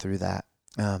you walk through that.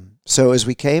 So as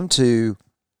we came to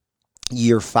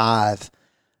year 5,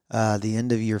 the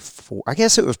end of year 4, I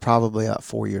guess it was probably about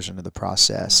 4 years into the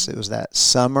process. It was that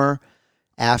summer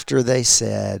after they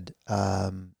said,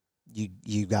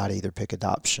 you got to either pick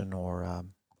adoption or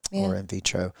in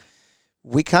vitro.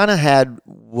 We kind of had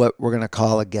what we're going to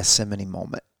call a Gethsemane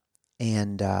moment.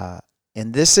 And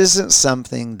this isn't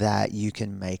something that you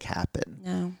can make happen.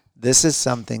 No. This is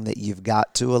something that you've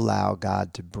got to allow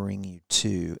God to bring you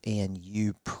to, and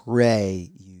you pray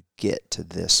you get to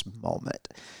this moment.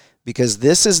 Because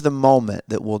this is the moment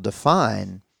that will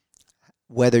define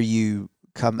whether you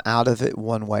come out of it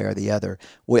one way or the other.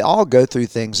 We all go through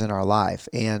things in our life.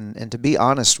 And to be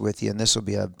honest with you, and this will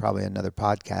be probably another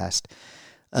podcast,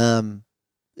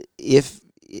 if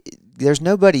there's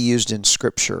nobody used in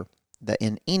Scripture that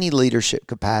in any leadership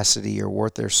capacity or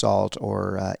worth their salt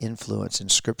or influence in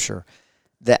Scripture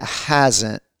that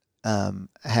hasn't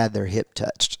had their hip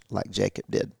touched like Jacob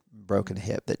did, broken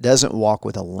hip, that doesn't walk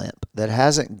with a limp, that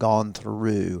hasn't gone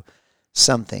through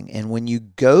something. And when you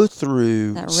go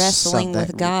through that wrestling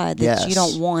with God that yes, you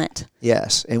don't want.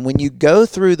 Yes. And when you go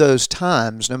through those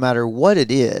times, no matter what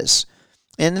it is,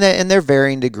 and they're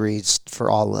varying degrees for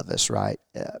all of us, right?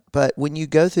 But when you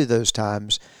go through those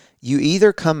times, you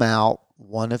either come out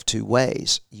one of two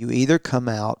ways. You either come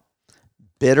out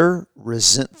bitter,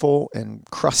 resentful, and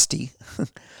crusty,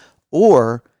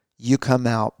 or you come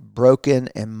out broken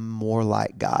and more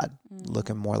like God,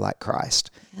 looking more like Christ.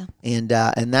 Yeah.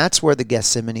 And that's where the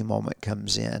Gethsemane moment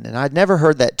comes in. And I'd never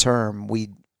heard that term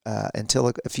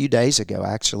until a few days ago,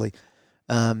 actually.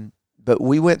 But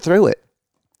we went through it,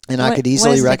 and I could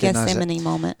easily recognize it. What is the Gethsemane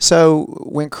moment? So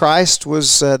when Christ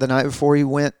was, the night before he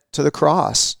went to the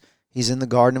cross, he's in the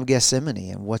Garden of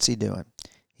Gethsemane, and what's he doing?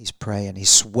 He's praying. He's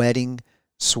sweating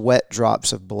sweat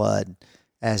drops of blood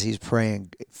as he's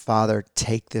praying, Father,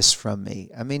 take this from me.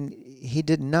 I mean, he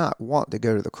did not want to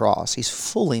go to the cross. He's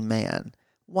fully man,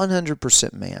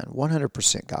 100% man,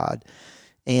 100% God.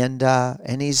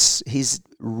 And he's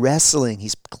wrestling,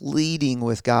 he's pleading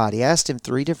with God. He asked him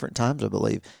 3 different times, I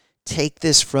believe, take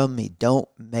this from me. Don't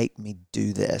make me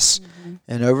do this. Mm-hmm.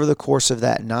 And over the course of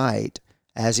that night,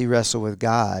 as he wrestled with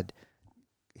God,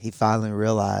 he finally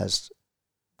realized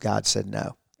God said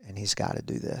no, and he's got to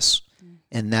do this. Mm-hmm.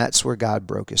 And that's where God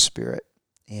broke his spirit.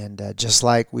 And just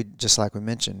like we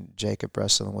mentioned, Jacob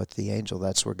wrestling with the angel,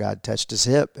 that's where God touched his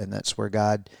hip, and that's where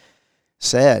God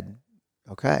said,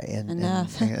 okay,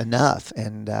 enough. Enough.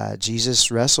 And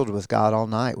Jesus wrestled with God all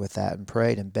night with that and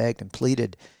prayed and begged and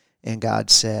pleaded. And God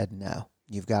said, no,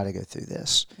 you've got to go through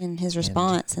this. And his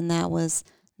response, and that was,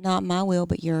 not my will,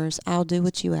 but yours. I'll do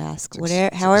what you ask. However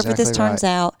exactly this turns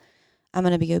out, I'm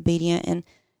going to be obedient.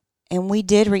 And we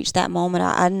did reach that moment.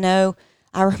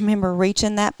 I remember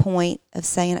reaching that point of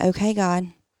saying, okay, God,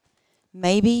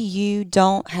 maybe you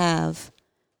don't have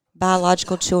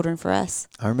biological children for us.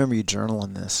 I remember you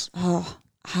journaling this. Oh,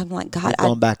 I'm like, God. We've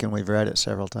gone back and we've read it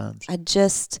several times.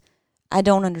 I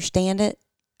don't understand it.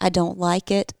 I don't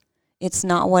like it. It's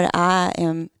not what I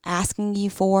am asking you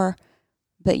for,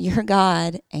 but you're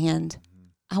God, and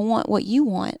I want what you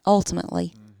want,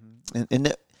 ultimately. Mm-hmm.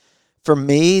 And for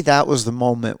me, that was the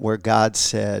moment where God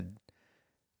said,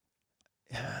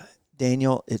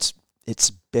 Daniel, it's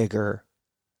bigger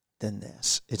than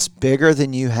this. It's bigger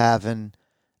than you having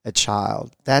a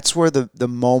child. That's where the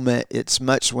moment, it's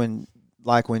much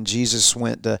like when Jesus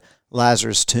went to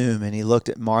Lazarus' tomb and he looked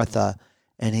at Martha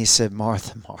and he said,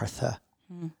 Martha, Martha,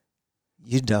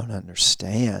 you don't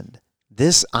understand.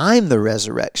 I'm the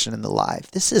resurrection and the life.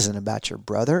 This isn't about your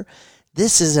brother.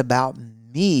 This is about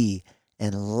me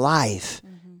and life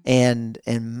and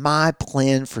my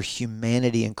plan for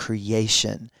humanity and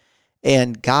creation.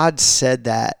 And God said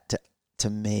that to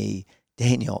me,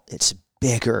 Daniel, it's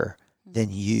bigger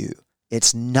than you.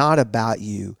 It's not about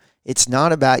you. It's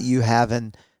not about you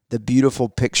having the beautiful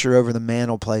picture over the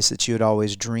mantelpiece that you had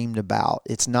always dreamed about.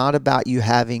 It's not about you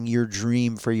having your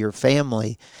dream for your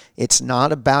family. It's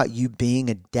not about you being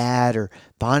a dad or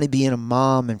Bonnie being a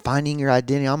mom and finding your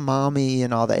identity. I'm mommy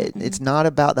and all that. Mm-hmm. It's not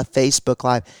about the Facebook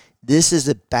Live. This is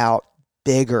about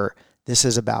bigger. This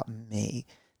is about me.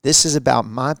 This is about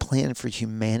my plan for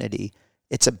humanity.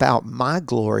 It's about my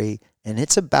glory, and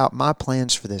it's about my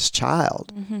plans for this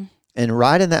child. Mm-hmm. And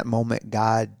right in that moment,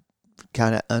 God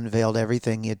kind of unveiled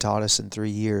everything he had taught us in 3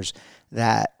 years,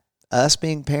 that us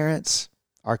being parents,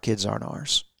 our kids aren't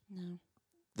ours. No.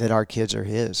 That our kids are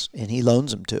his, and he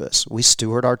loans them to us. We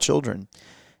steward our children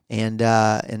and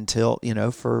until,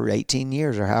 for 18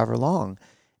 years or however long.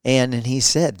 And he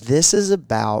said, this is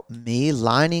about me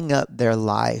lining up their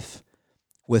life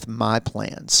with my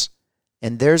plans.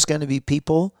 And there's going to be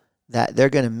people that they're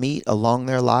going to meet along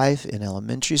their life in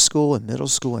elementary school and middle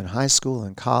school and high school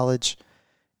and college.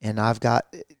 And I've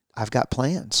got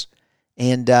plans.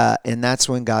 And that's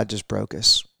when God just broke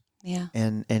us. Yeah.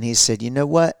 And he said, you know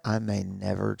what? I may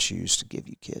never choose to give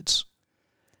you kids.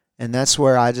 And that's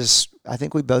where I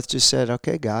think we both just said,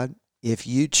 okay, God, if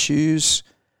you choose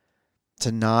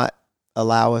to not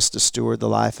allow us to steward the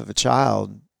life of a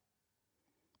child,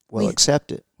 we'll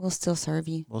accept it. We'll still serve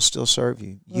you. We'll still serve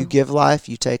you. You give life,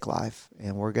 you take life.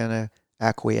 And we're going to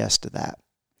acquiesce to that.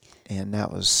 And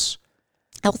that was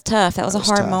tough. That was a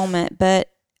hard moment.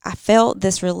 But I felt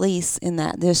this release in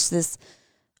that. This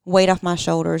weight off my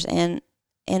shoulders. And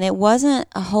it wasn't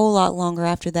a whole lot longer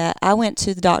after that. I went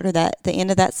to the doctor the end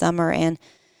of that summer, and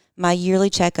my yearly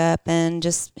checkup, and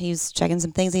just he was checking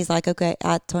some things. He's like, okay.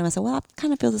 I told him, I said, well, I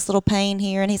kind of feel this little pain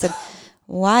here, and he said,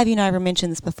 why have you not ever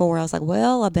mentioned this before? I was like,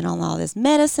 well, I've been on all this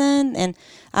medicine, and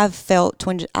I've felt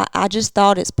twinge. I just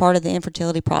thought it's part of the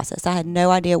infertility process. I had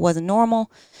no idea it wasn't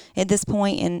normal at this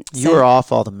point. And so, you were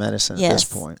off all the medicine yes, at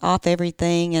this point. Off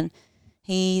everything. And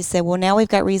he said, well, now we've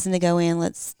got reason to go in.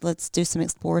 Let's do some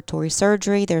exploratory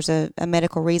surgery. There's a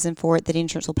medical reason for it that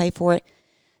insurance will pay for it.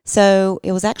 So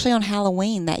it was actually on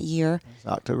Halloween that year.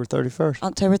 October 31st.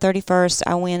 October 31st,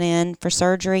 I went in for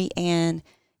surgery, and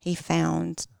he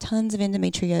found tons of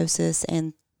endometriosis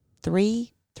and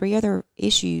three other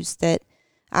issues that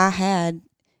I had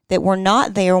that were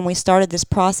not there when we started this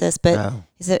process. But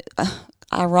is it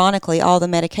ironically, all the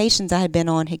medications I had been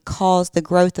on had caused the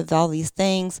growth of all these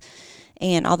things,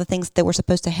 and all the things that were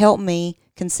supposed to help me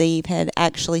conceive had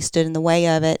actually stood in the way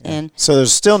of it. Yeah. And so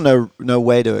there's still no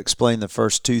way to explain the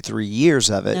first 2-3 years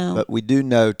of it, but we do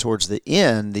know towards the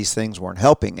end these things weren't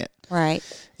helping it. Right.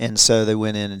 And so they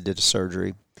went in and did a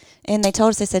surgery. And they told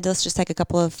us, they said, let's just take a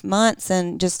couple of months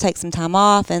and just take some time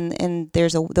off, and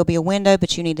there'll be a window,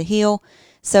 but you need to heal.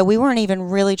 So we weren't even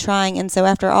really trying. And so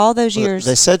after all those years,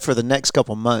 they said for the next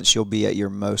couple months you'll be at your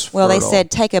most fertile. Well, they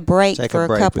said take a break for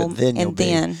a couple, and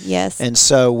then yes. And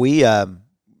so we, I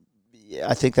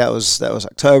think that was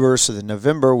October. So then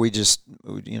November we just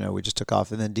took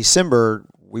off, and then December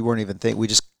we weren't even we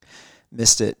just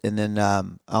missed it. And then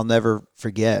I'll never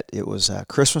forget, it was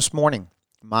Christmas morning.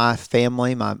 My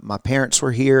family, my parents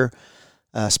were here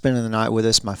spending the night with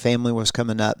us. My family was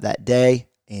coming up that day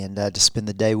and to spend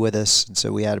the day with us. And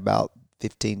so we had about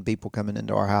 15 people coming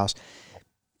into our house.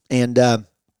 And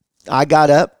I got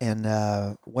up and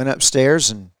went upstairs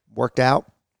and worked out.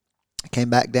 I came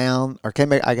back.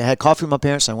 I had coffee with my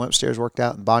parents. And I went upstairs, worked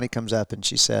out, and Bonnie comes up and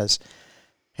she says,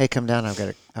 "Hey, come down. I've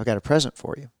got a present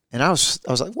for you." And I was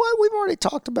like, "What? We've already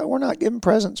talked about we're not giving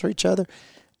presents for each other."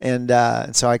 And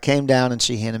so I came down and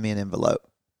she handed me an envelope,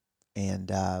 and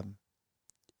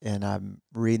I'm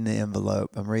reading the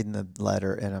envelope, I'm reading the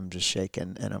letter, and I'm just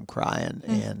shaking and I'm crying.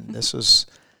 And this was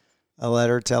a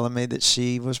letter telling me that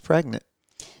she was pregnant.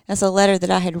 That's a letter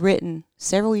that I had written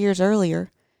several years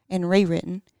earlier and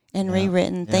rewritten,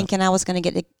 thinking I was going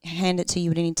to get to hand it to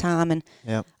you at any time.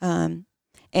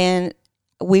 And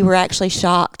we were actually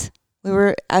shocked. We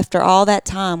were, after all that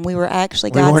time, we were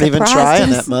actually, God weren't even trying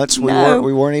us. that much. No.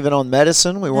 We weren't even on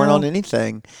medicine. We weren't on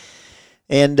anything.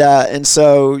 And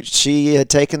so she had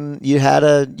taken, you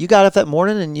got up that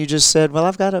morning and you just said, well,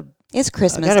 it's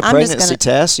Christmas. I got a pregnancy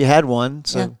test. You had one.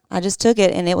 So yeah, I just took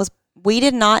it, and we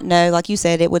did not know, like you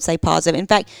said, it would say positive. In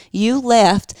fact, you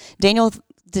left. Daniel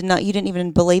you didn't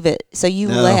even believe it. So you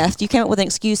left. You came up with an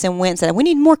excuse and went and said, we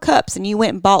need more cups. And you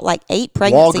went and bought like 8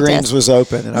 pregnancy tests. Walgreens was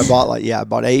open, and I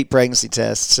bought 8 pregnancy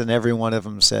tests, and every one of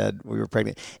them said we were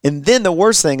pregnant. And then the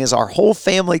worst thing is our whole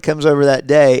family comes over that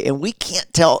day, and we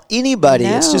can't tell anybody.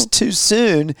 No. It's just too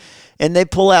soon. And they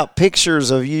pull out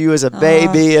pictures of you as a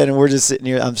baby, and we're just sitting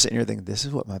here. I'm sitting here thinking, this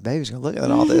is what my baby's going to look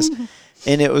at all this.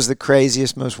 And it was the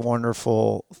craziest, most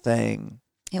wonderful thing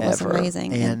ever. Was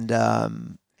amazing.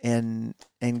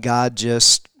 And God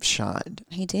just shined.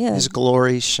 He did. His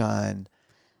glory shined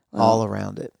all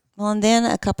around it. Well, and then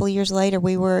a couple of years later,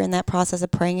 we were in that process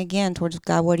of praying again towards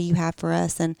God, what do you have for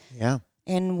us? And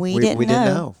we didn't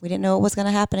know. We didn't know what was going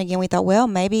to happen again. We thought, well,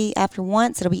 maybe after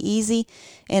once it'll be easy.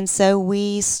 And so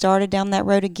we started down that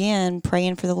road again,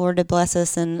 praying for the Lord to bless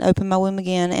us and open my womb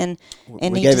again.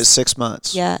 And we gave it 6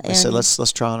 months. Yeah. I said,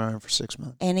 let's try on our own for 6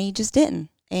 months. And he just didn't.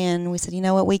 And we said, you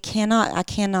know what, I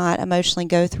cannot emotionally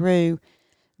go through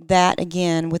that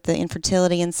again with the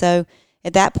infertility. And so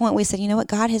at that point we said, you know what,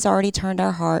 God has already turned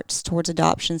our hearts towards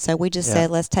adoption. So we just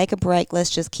said, let's take a break. Let's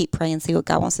just keep praying and see what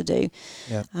God wants to do.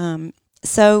 Yeah.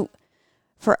 So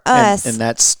for us, and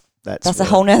that's a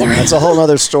whole nother. That's a whole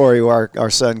other story where our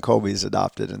son Colby's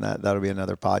adopted, and that'll be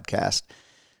another podcast.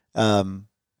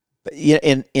 But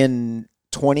in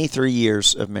 23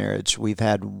 years of marriage, we've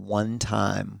had one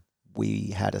time we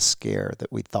had a scare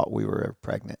that we thought we were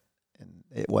pregnant.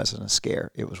 It wasn't a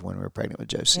scare. It was when we were pregnant with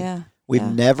Josie. Yeah. We've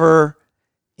never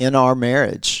in our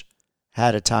marriage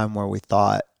had a time where we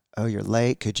thought, oh, you're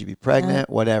late. Could you be pregnant?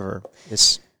 Whatever.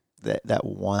 It's that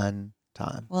one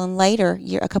time. Well, and later,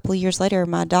 a couple of years later,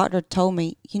 my doctor told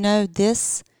me,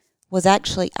 this was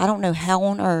actually, I don't know how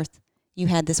on earth you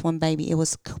had this one baby. It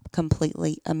was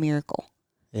completely a miracle.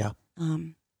 Yeah.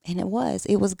 And it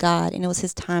was God, and it was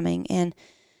his timing. And,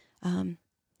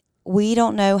 we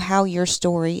don't know how your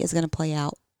story is going to play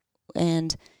out.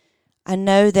 And I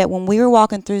know that when we were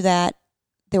walking through that,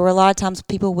 there were a lot of times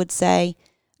people would say,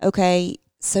 okay,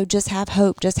 so just have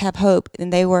hope.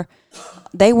 And they were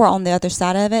on the other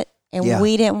side of it. And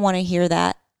we didn't want to hear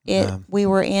that. We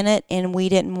were in it, and we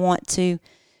didn't want to,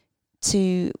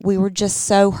 we were just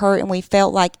so hurt, and we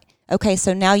felt like, okay,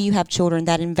 so now you have children,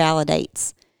 that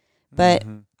invalidates. But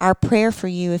our prayer for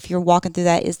you, if you're walking through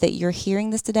that, is that you're hearing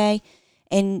this today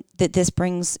and that this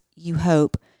brings you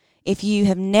hope. If you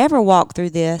have never walked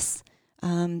through this,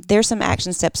 there's some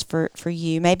action steps for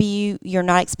you. Maybe you're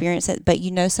not experiencing it, but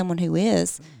you know someone who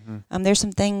is. There's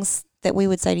some things that we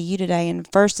would say to you today. And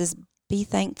first is be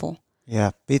thankful.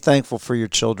 Yeah, be thankful for your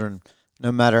children,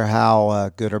 no matter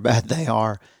how good or bad they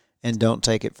are, and don't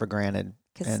take it for granted.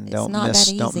 And don't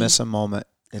miss a moment.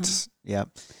 It's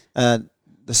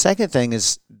the second thing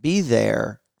is be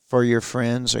there for your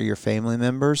friends or your family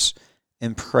members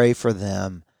and pray for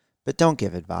them, but don't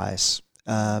give advice.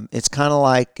 It's kind of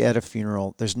like at a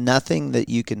funeral. There's nothing that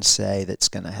you can say that's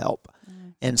going to help.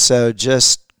 And so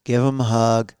just give them a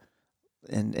hug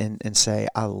and say,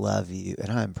 I love you,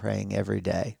 and I'm praying every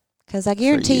day. Because I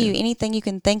guarantee you, anything you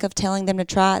can think of telling them to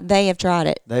try, they have tried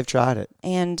it. They've tried it.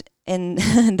 And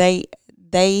they've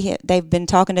been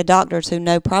talking to doctors who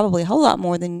know probably a whole lot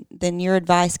more than your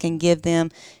advice can give them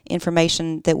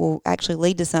information that will actually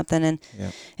lead to something.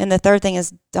 And the third thing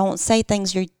is, don't say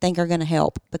things you think are going to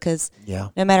help, because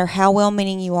no matter how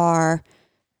well-meaning you are,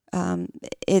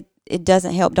 it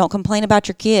doesn't help. Don't complain about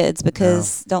your kids,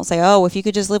 because don't say, oh, if you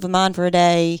could just live with mine for a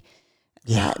day.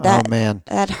 Yeah.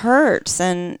 That hurts.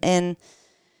 And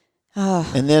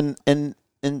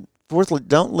fourthly,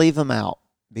 don't leave them out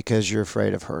because you're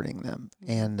afraid of hurting them.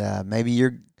 And maybe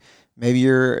you're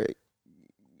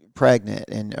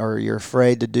pregnant or you're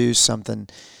afraid to do something.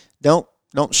 Don't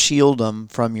shield them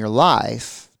from your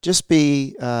life. Just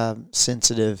be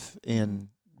sensitive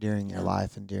during your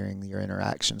life and during your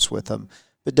interactions with them.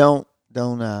 But don't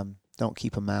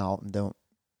keep them out, and don't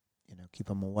keep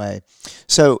them away.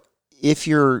 So if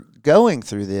you're going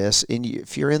through this, and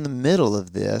if you're in the middle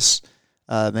of this,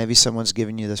 maybe someone's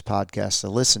giving you this podcast to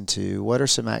listen to, what are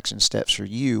some action steps for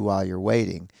you while you're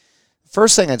waiting?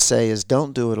 First thing I'd say is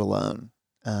don't do it alone.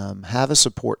 Have a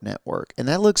support network. And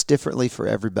that looks differently for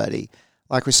everybody.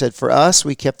 Like we said, for us,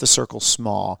 we kept the circle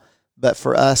small, but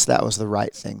for us, that was the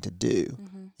right thing to do.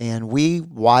 And we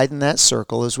widened that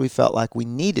circle as we felt like we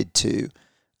needed to.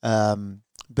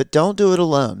 But don't do it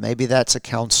alone. Maybe that's a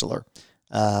counselor.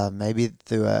 Maybe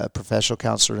through a professional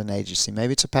counselor at an agency.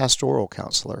 Maybe it's a pastoral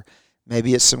counselor.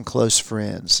 Maybe it's some close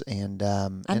friends. And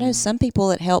I know some people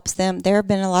it helps them. There have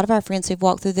been a lot of our friends who've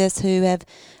walked through this who have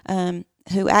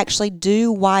who actually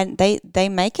do they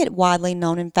make it widely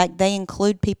known. In fact, they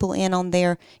include people in on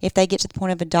their, if they get to the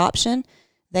point of adoption,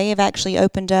 they have actually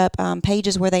opened up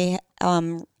pages where they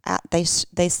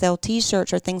sell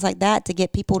T-shirts or things like that to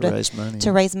get people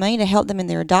to raise money to help them in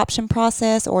their adoption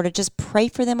process, or to just pray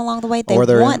for them along the way. They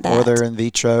want that. Or their in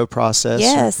vitro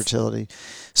process, fertility.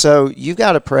 So you've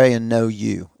got to pray and know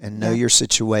you and know your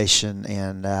situation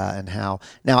and how.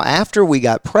 Now, after we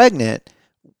got pregnant,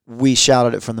 we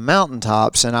shouted it from the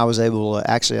mountaintops, and I was able to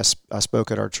I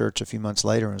spoke at our church a few months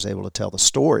later and was able to tell the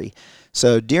story.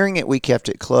 So during it, we kept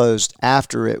it closed.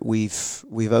 After it, we've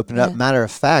opened up. Matter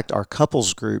of fact, our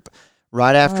couples group,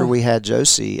 right after we had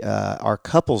Josie, our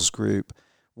couples group,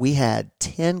 we had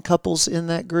 10 couples in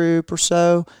that group or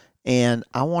so, and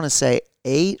I want to say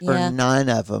 8 or 9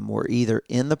 of them were either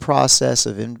in the process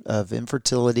of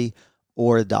infertility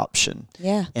or adoption.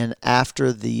 Yeah. And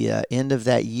after the end of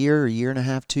that year and a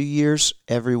half, 2 years,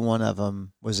 every one of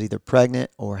them was either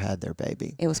pregnant or had their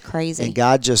baby. It was crazy. And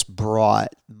God just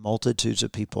brought multitudes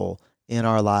of people in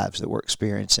our lives that were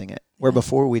experiencing it, where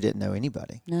before we didn't know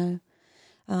anybody. No.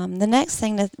 The next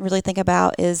thing to really think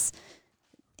about is,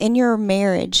 in your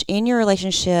marriage, in your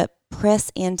relationship,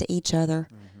 press into each other.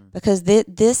 Because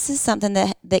this is something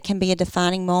that can be a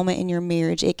defining moment in your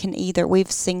marriage. It can either, we've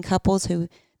seen couples who,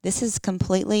 this is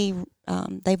completely,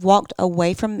 they've walked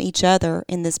away from each other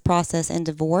in this process and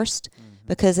divorced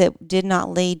because it did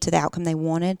not lead to the outcome they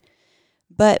wanted.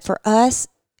 But for us,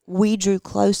 we drew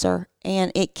closer,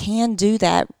 and it can do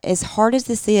that. As hard as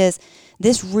this is,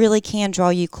 this really can draw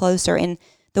you closer. And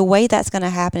the way that's going to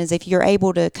happen is if you're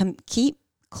able to keep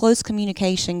close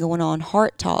communication going on,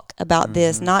 heart talk about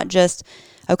this, not just,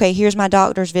 okay, here's my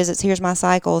doctor's visits, here's my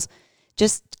cycles.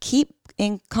 Just keep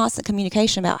in constant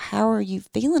communication about how are you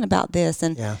feeling about this,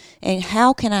 and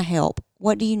how can I help?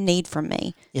 What do you need from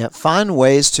me? Yeah, find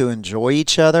ways to enjoy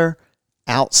each other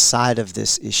outside of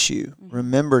this issue.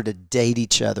 Remember to date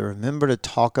each other. Remember to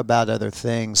talk about other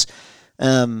things.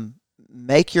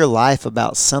 Make your life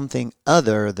about something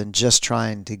other than just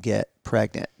trying to get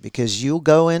pregnant, because you'll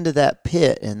go into that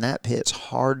pit, and that pit's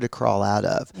hard to crawl out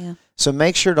of. Yeah. So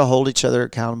make sure to hold each other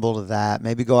accountable to that.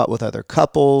 Maybe go out with other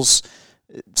couples.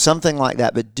 something like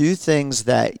that. But do things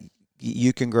that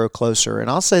you can grow closer. And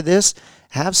I'll say this,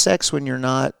 have sex when you're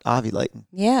not ovulating.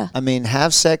 Yeah. I mean,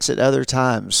 have sex at other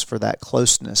times for that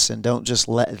closeness, and don't just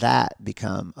let that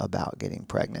become about getting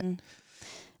pregnant.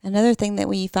 Another thing that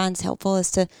we find helpful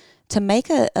is to make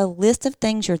a list of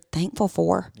things you're thankful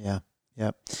for. Yeah.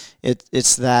 Yep.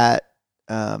 It's that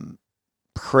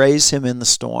praise him in the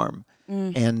storm.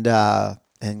 And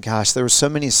gosh, there were so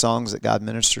many songs that God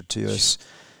ministered to us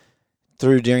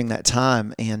through during that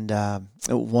time. And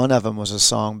one of them was a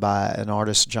song by an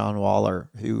artist, John Waller,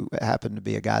 who happened to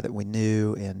be a guy that we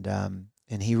knew.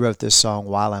 And he wrote this song,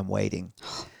 While I'm Waiting.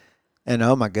 And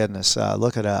oh my goodness,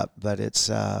 look it up. But it's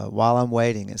While I'm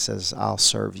Waiting, it says, I'll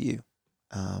serve you.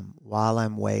 While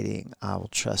I'm waiting, I will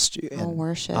trust you. And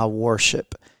I'll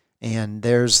worship. And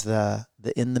there's the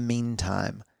in the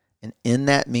meantime. And in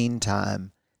that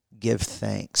meantime, give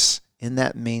thanks. In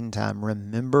that meantime,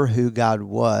 remember who God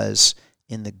was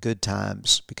in the good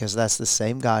times, because that's the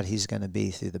same God he's going to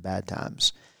be through the bad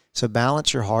times. So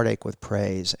balance your heartache with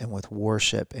praise and with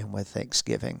worship and with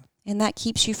thanksgiving. And that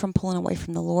keeps you from pulling away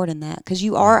from the Lord in that. Because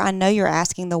I know you're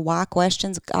asking the why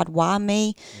questions. God, why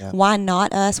me? Yeah. Why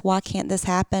not us? Why can't this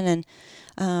happen?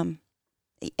 And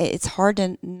it's hard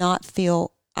to not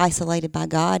feel isolated by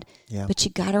God. Yeah. But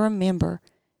you got to remember,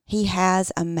 he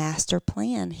has a master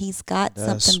plan. He's got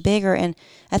something bigger. And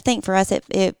I think for us,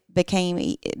 it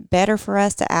became better for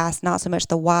us to ask not so much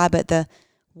the why, but the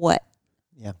what.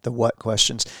 Yeah, the what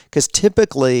questions. Because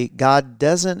typically, God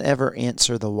doesn't ever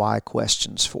answer the why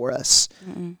questions for us.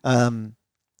 Sometimes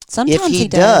if he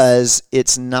does,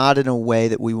 it's not in a way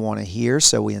that we want to hear,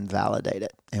 so we invalidate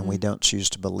it, and we don't choose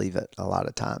to believe it a lot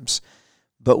of times.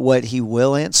 But what he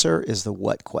will answer is the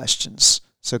what questions.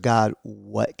 So God,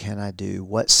 what can I do?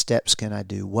 What steps can I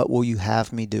do? What will you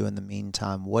have me do in the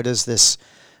meantime? What does this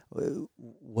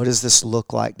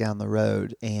look like down the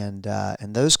road? And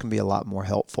those can be a lot more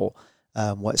helpful.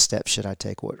 What steps should I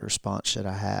take? What response should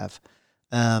I have?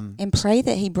 And pray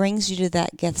that he brings you to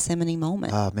that Gethsemane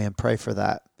moment. Oh man, pray for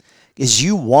that. Because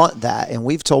you want that. And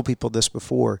we've told people this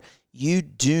before. You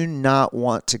do not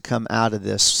want to come out of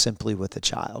this simply with a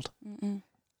child.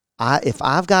 If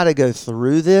I've got to go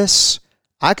through this,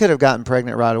 I could have gotten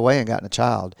pregnant right away and gotten a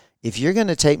child. If you're going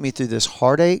to take me through this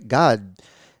heartache, God,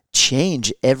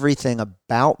 change everything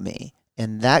about me.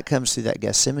 And that comes through that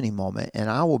Gethsemane moment.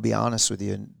 And I will be honest with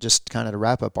you, and just kind of to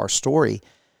wrap up our story,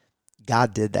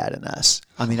 God did that in us.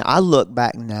 I mean, I look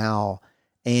back now,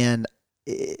 and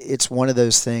it's one of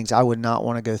those things, I would not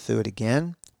want to go through it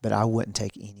again, but I wouldn't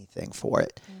take anything for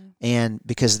it. And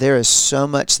because there is so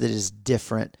much that is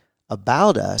different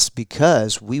about us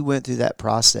because we went through that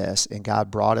process and God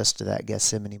brought us to that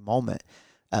Gethsemane moment.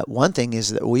 One thing is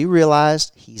that we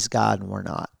realized he's God and we're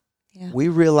not. Yeah. We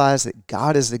realize that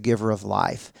God is the giver of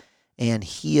life and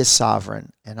he is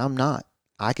sovereign and I'm not.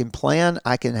 I can plan,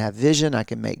 I can have vision, I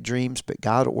can make dreams, but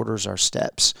God orders our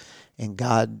steps and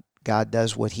God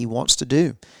does what he wants to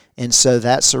do. And so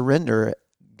that surrender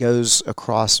goes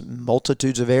across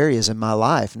multitudes of areas in my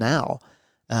life now.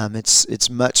 It's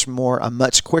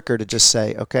much quicker to just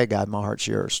say, okay, God, my heart's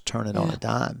yours, turn it on a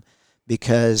dime,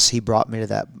 because he brought me to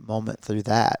that moment through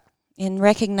that. And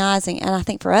recognizing, and I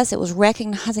think for us, it was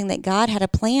recognizing that God had a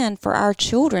plan for our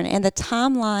children and the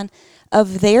timeline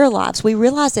of their lives. We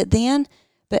realized it then,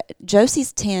 but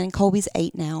Josie's 10, Colby's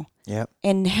 8 now. Yep.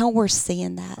 And now we're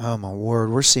seeing that. Oh, my word.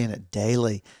 We're seeing it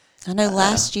daily. I know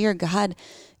last year, God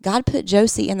put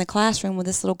Josie in the classroom with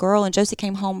this little girl, and Josie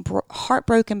came home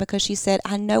heartbroken because she said,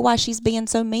 I know why she's being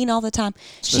so mean all the time.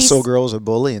 This little girl was a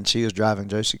bully, and she was driving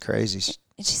Josie crazy.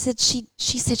 And she said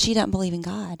she doesn't believe in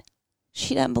God.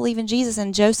 She doesn't believe in Jesus,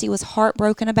 and Josie was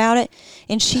heartbroken about it.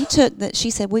 And she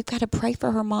said, we've got to pray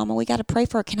for her, Mama. We got to pray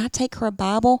for her. Can I take her a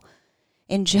Bible?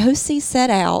 And Josie set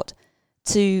out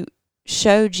to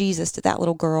show Jesus to that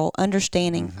little girl,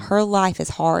 understanding her life is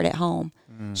hard at home.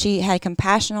 She had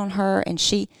compassion on her, and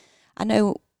I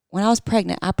know when I was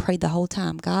pregnant, I prayed the whole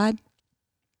time. God,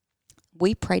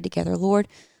 we prayed together, Lord,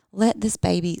 let this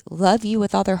baby love you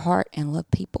with all their heart and love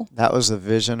people. That was the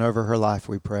vision over her life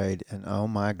we prayed, and oh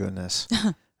my goodness,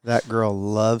 that girl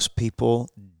loves people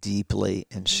deeply,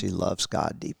 and she loves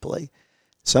God deeply.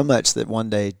 So much that one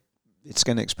day it's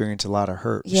going to experience a lot of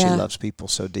hurt. Yeah. She loves people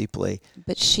so deeply.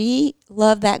 But she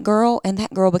loved that girl, and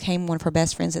that girl became one of her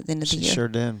best friends at the end of the year. She sure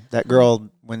did. That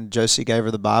girl, when Josie gave her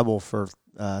the Bible for,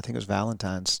 I think it was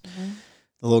Valentine's,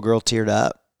 the little girl teared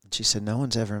up. She said, no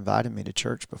one's ever invited me to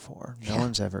church before. No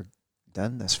one's ever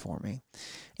done this for me.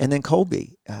 And then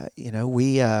Colby,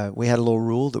 we had a little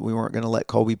rule that we weren't going to let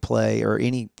Colby play or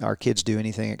our kids do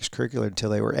anything extracurricular until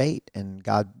they were 8. And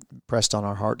God pressed on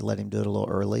our heart to let him do it a little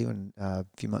early, a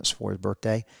few months before his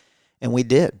birthday, and we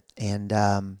did.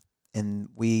 And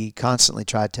we constantly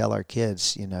try to tell our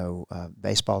kids,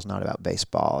 baseball's not about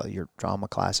baseball. Your drama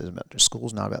class isn't about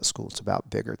school's not about school. It's about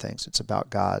bigger things. It's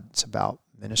about God. It's about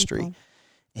ministry,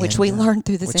 People. Which we learned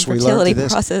through this infertility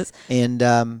process.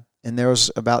 And there was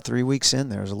about 3 weeks in,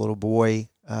 there was a little boy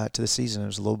to the season. There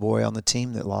was a little boy on the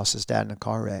team that lost his dad in a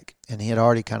car wreck. And he had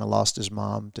already kind of lost his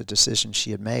mom to decisions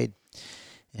she had made.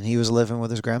 And he was living with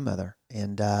his grandmother.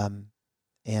 And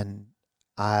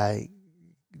I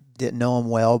didn't know him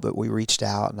well, but we reached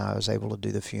out, and I was able to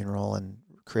do the funeral and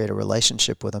create a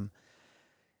relationship with him.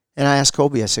 And I asked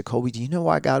Colby, I said, Colby, do you know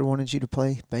why God wanted you to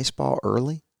play baseball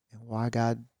early and why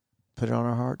God put it on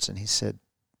our hearts? And he said,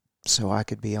 so I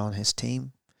could be on his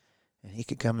team and he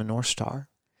could come to North Star.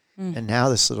 And now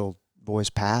this little boy's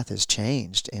path has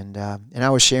changed. And I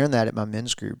was sharing that at my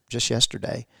men's group just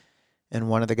yesterday. And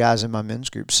one of the guys in my men's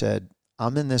group said,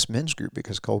 I'm in this men's group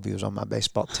because Colby was on my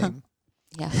baseball team.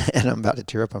 Yeah. And I'm about to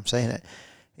tear up. I'm saying it.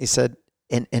 He said,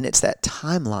 and it's that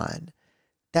timeline.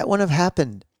 That wouldn't have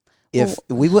happened if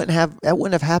that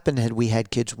wouldn't have happened had we had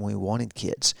kids when we wanted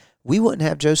kids. We wouldn't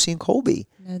have Josie and Colby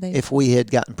if we had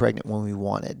gotten pregnant when we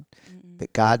wanted.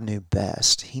 But God knew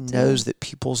best. He knows that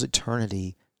people's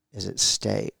eternity is at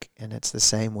stake, and it's the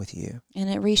same with you. And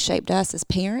it reshaped us as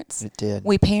parents. It did.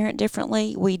 We parent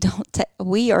differently.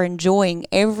 We are enjoying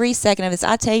every second of this.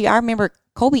 I tell you, I remember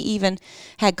Colby even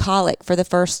had colic for the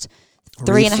first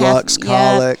 3.5 Reflux,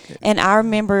 colic. And I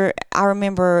remember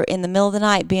in the middle of the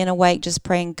night being awake just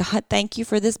praying, God, thank you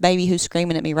for this baby who's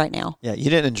screaming at me right now. Yeah, you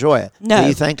didn't enjoy it. No. But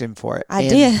you thanked him for it. I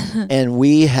did. And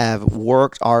we have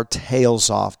worked our tails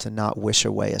off to not wish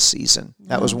away a season.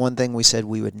 That was one thing we said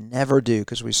we would never do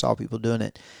because we saw people doing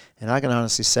it. And I can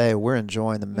honestly say we're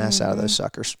enjoying the mess out of those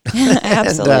suckers.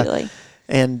 Absolutely.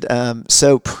 And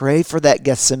so pray for that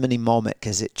Gethsemane moment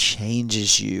because it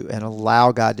changes you, and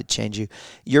allow God to change you.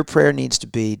 Your prayer needs to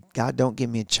be, God, don't give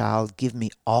me a child. Give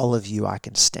me all of you I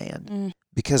can stand.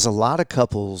 Because a lot of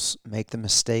couples make the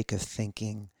mistake of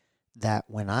thinking that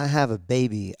when I have a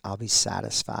baby, I'll be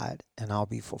satisfied and I'll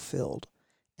be fulfilled.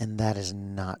 And that is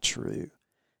not true.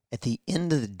 At the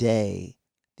end of the day,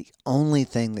 the only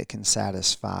thing that can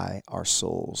satisfy our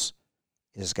souls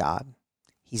is God.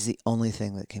 He's the only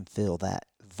thing that can fill that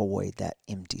void, that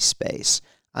empty space.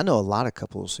 I know a lot of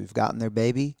couples who've gotten their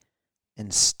baby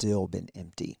and still been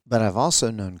empty. But I've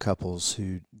also known couples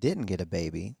who didn't get a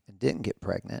baby and didn't get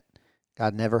pregnant.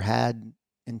 God never had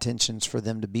intentions for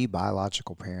them to be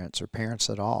biological parents or parents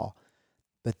at all.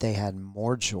 But they had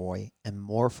more joy and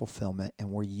more fulfillment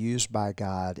and were used by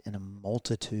God in a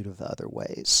multitude of other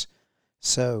ways.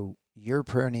 So your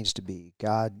prayer needs to be,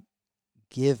 God,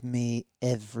 give me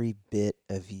every bit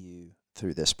of you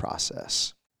through this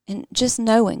process. And just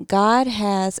knowing God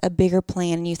has a bigger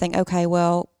plan, and you think, okay,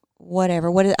 well, whatever.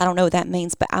 I don't know what that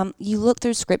means, but you look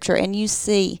through Scripture and you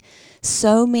see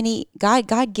so many.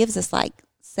 God gives us like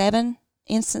 7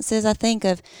 instances, I think,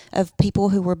 of people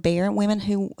who were barren, women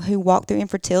who walked through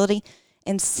infertility,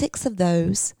 and 6 of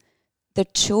those, the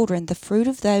children, the fruit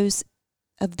of those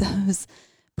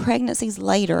pregnancies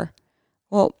later.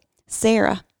 Well,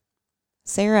 Sarah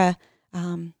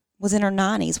was in her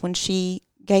 90s when she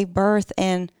gave birth,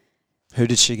 and who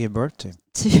did she give birth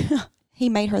to? He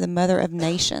made her the mother of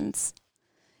nations.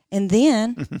 And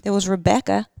then there was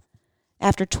Rebecca.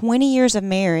 After 20 years of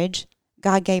marriage,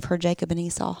 God gave her Jacob and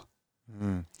Esau.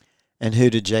 And who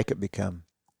did Jacob become?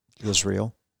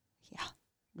 Israel. Yeah,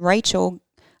 Rachel.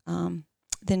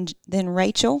 Then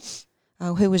Rachel,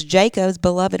 who was Jacob's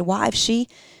beloved wife, she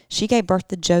gave birth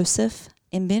to Joseph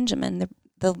and Benjamin,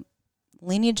 the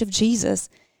lineage of Jesus.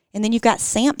 And then you've got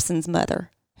Samson's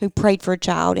mother, who prayed for a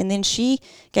child, and then she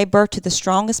gave birth to the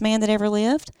strongest man that ever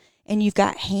lived. And you've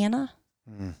got Hannah.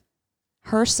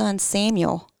 Her son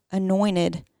Samuel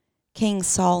anointed King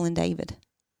Saul and David.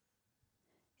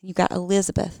 You've got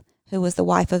Elizabeth, who was the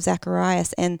wife of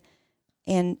Zacharias, and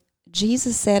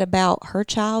Jesus said about her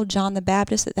child, John the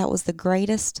Baptist, that was the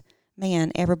greatest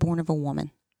man ever born of a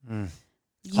woman.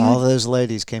 All those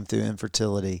ladies came through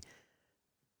infertility.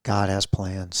 God has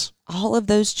plans. All of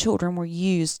those children were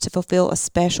used to fulfill a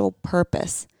special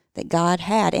purpose that God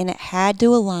had, and it had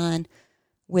to align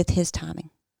with His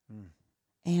timing.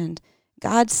 And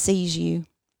God sees you,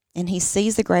 and He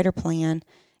sees the greater plan.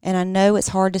 And I know it's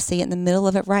hard to see it in the middle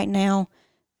of it right now,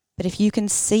 but if you can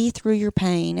see through your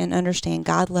pain and understand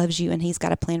God loves you and He's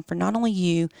got a plan for not only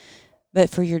you,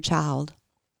 but for your child.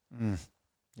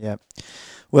 Yep.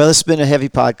 Well, it's been a heavy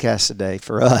podcast today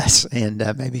for us and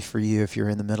maybe for you if you're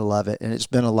in the middle of it. And it's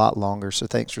been a lot longer, so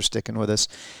thanks for sticking with us.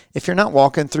 If you're not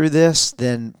walking through this,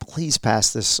 then please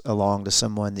pass this along to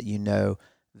someone that you know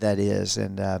that is,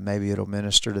 and maybe it'll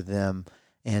minister to them.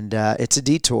 And it's a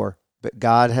detour, but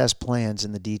God has plans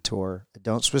in the detour.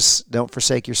 Don't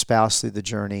forsake your spouse through the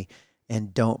journey,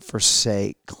 and don't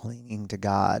forsake clinging to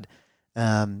God.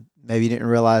 Maybe you didn't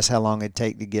realize how long it'd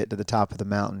take to get to the top of the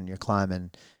mountain you're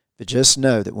climbing. But just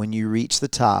know that when you reach the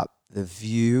top, the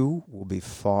view will be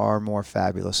far more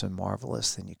fabulous and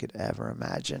marvelous than you could ever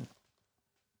imagine.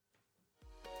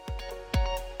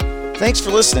 Thanks for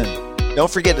listening.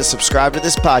 Don't forget to subscribe to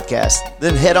this podcast.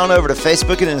 Then head on over to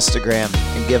Facebook and Instagram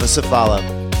and give us a follow.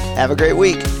 Have a great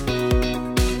week.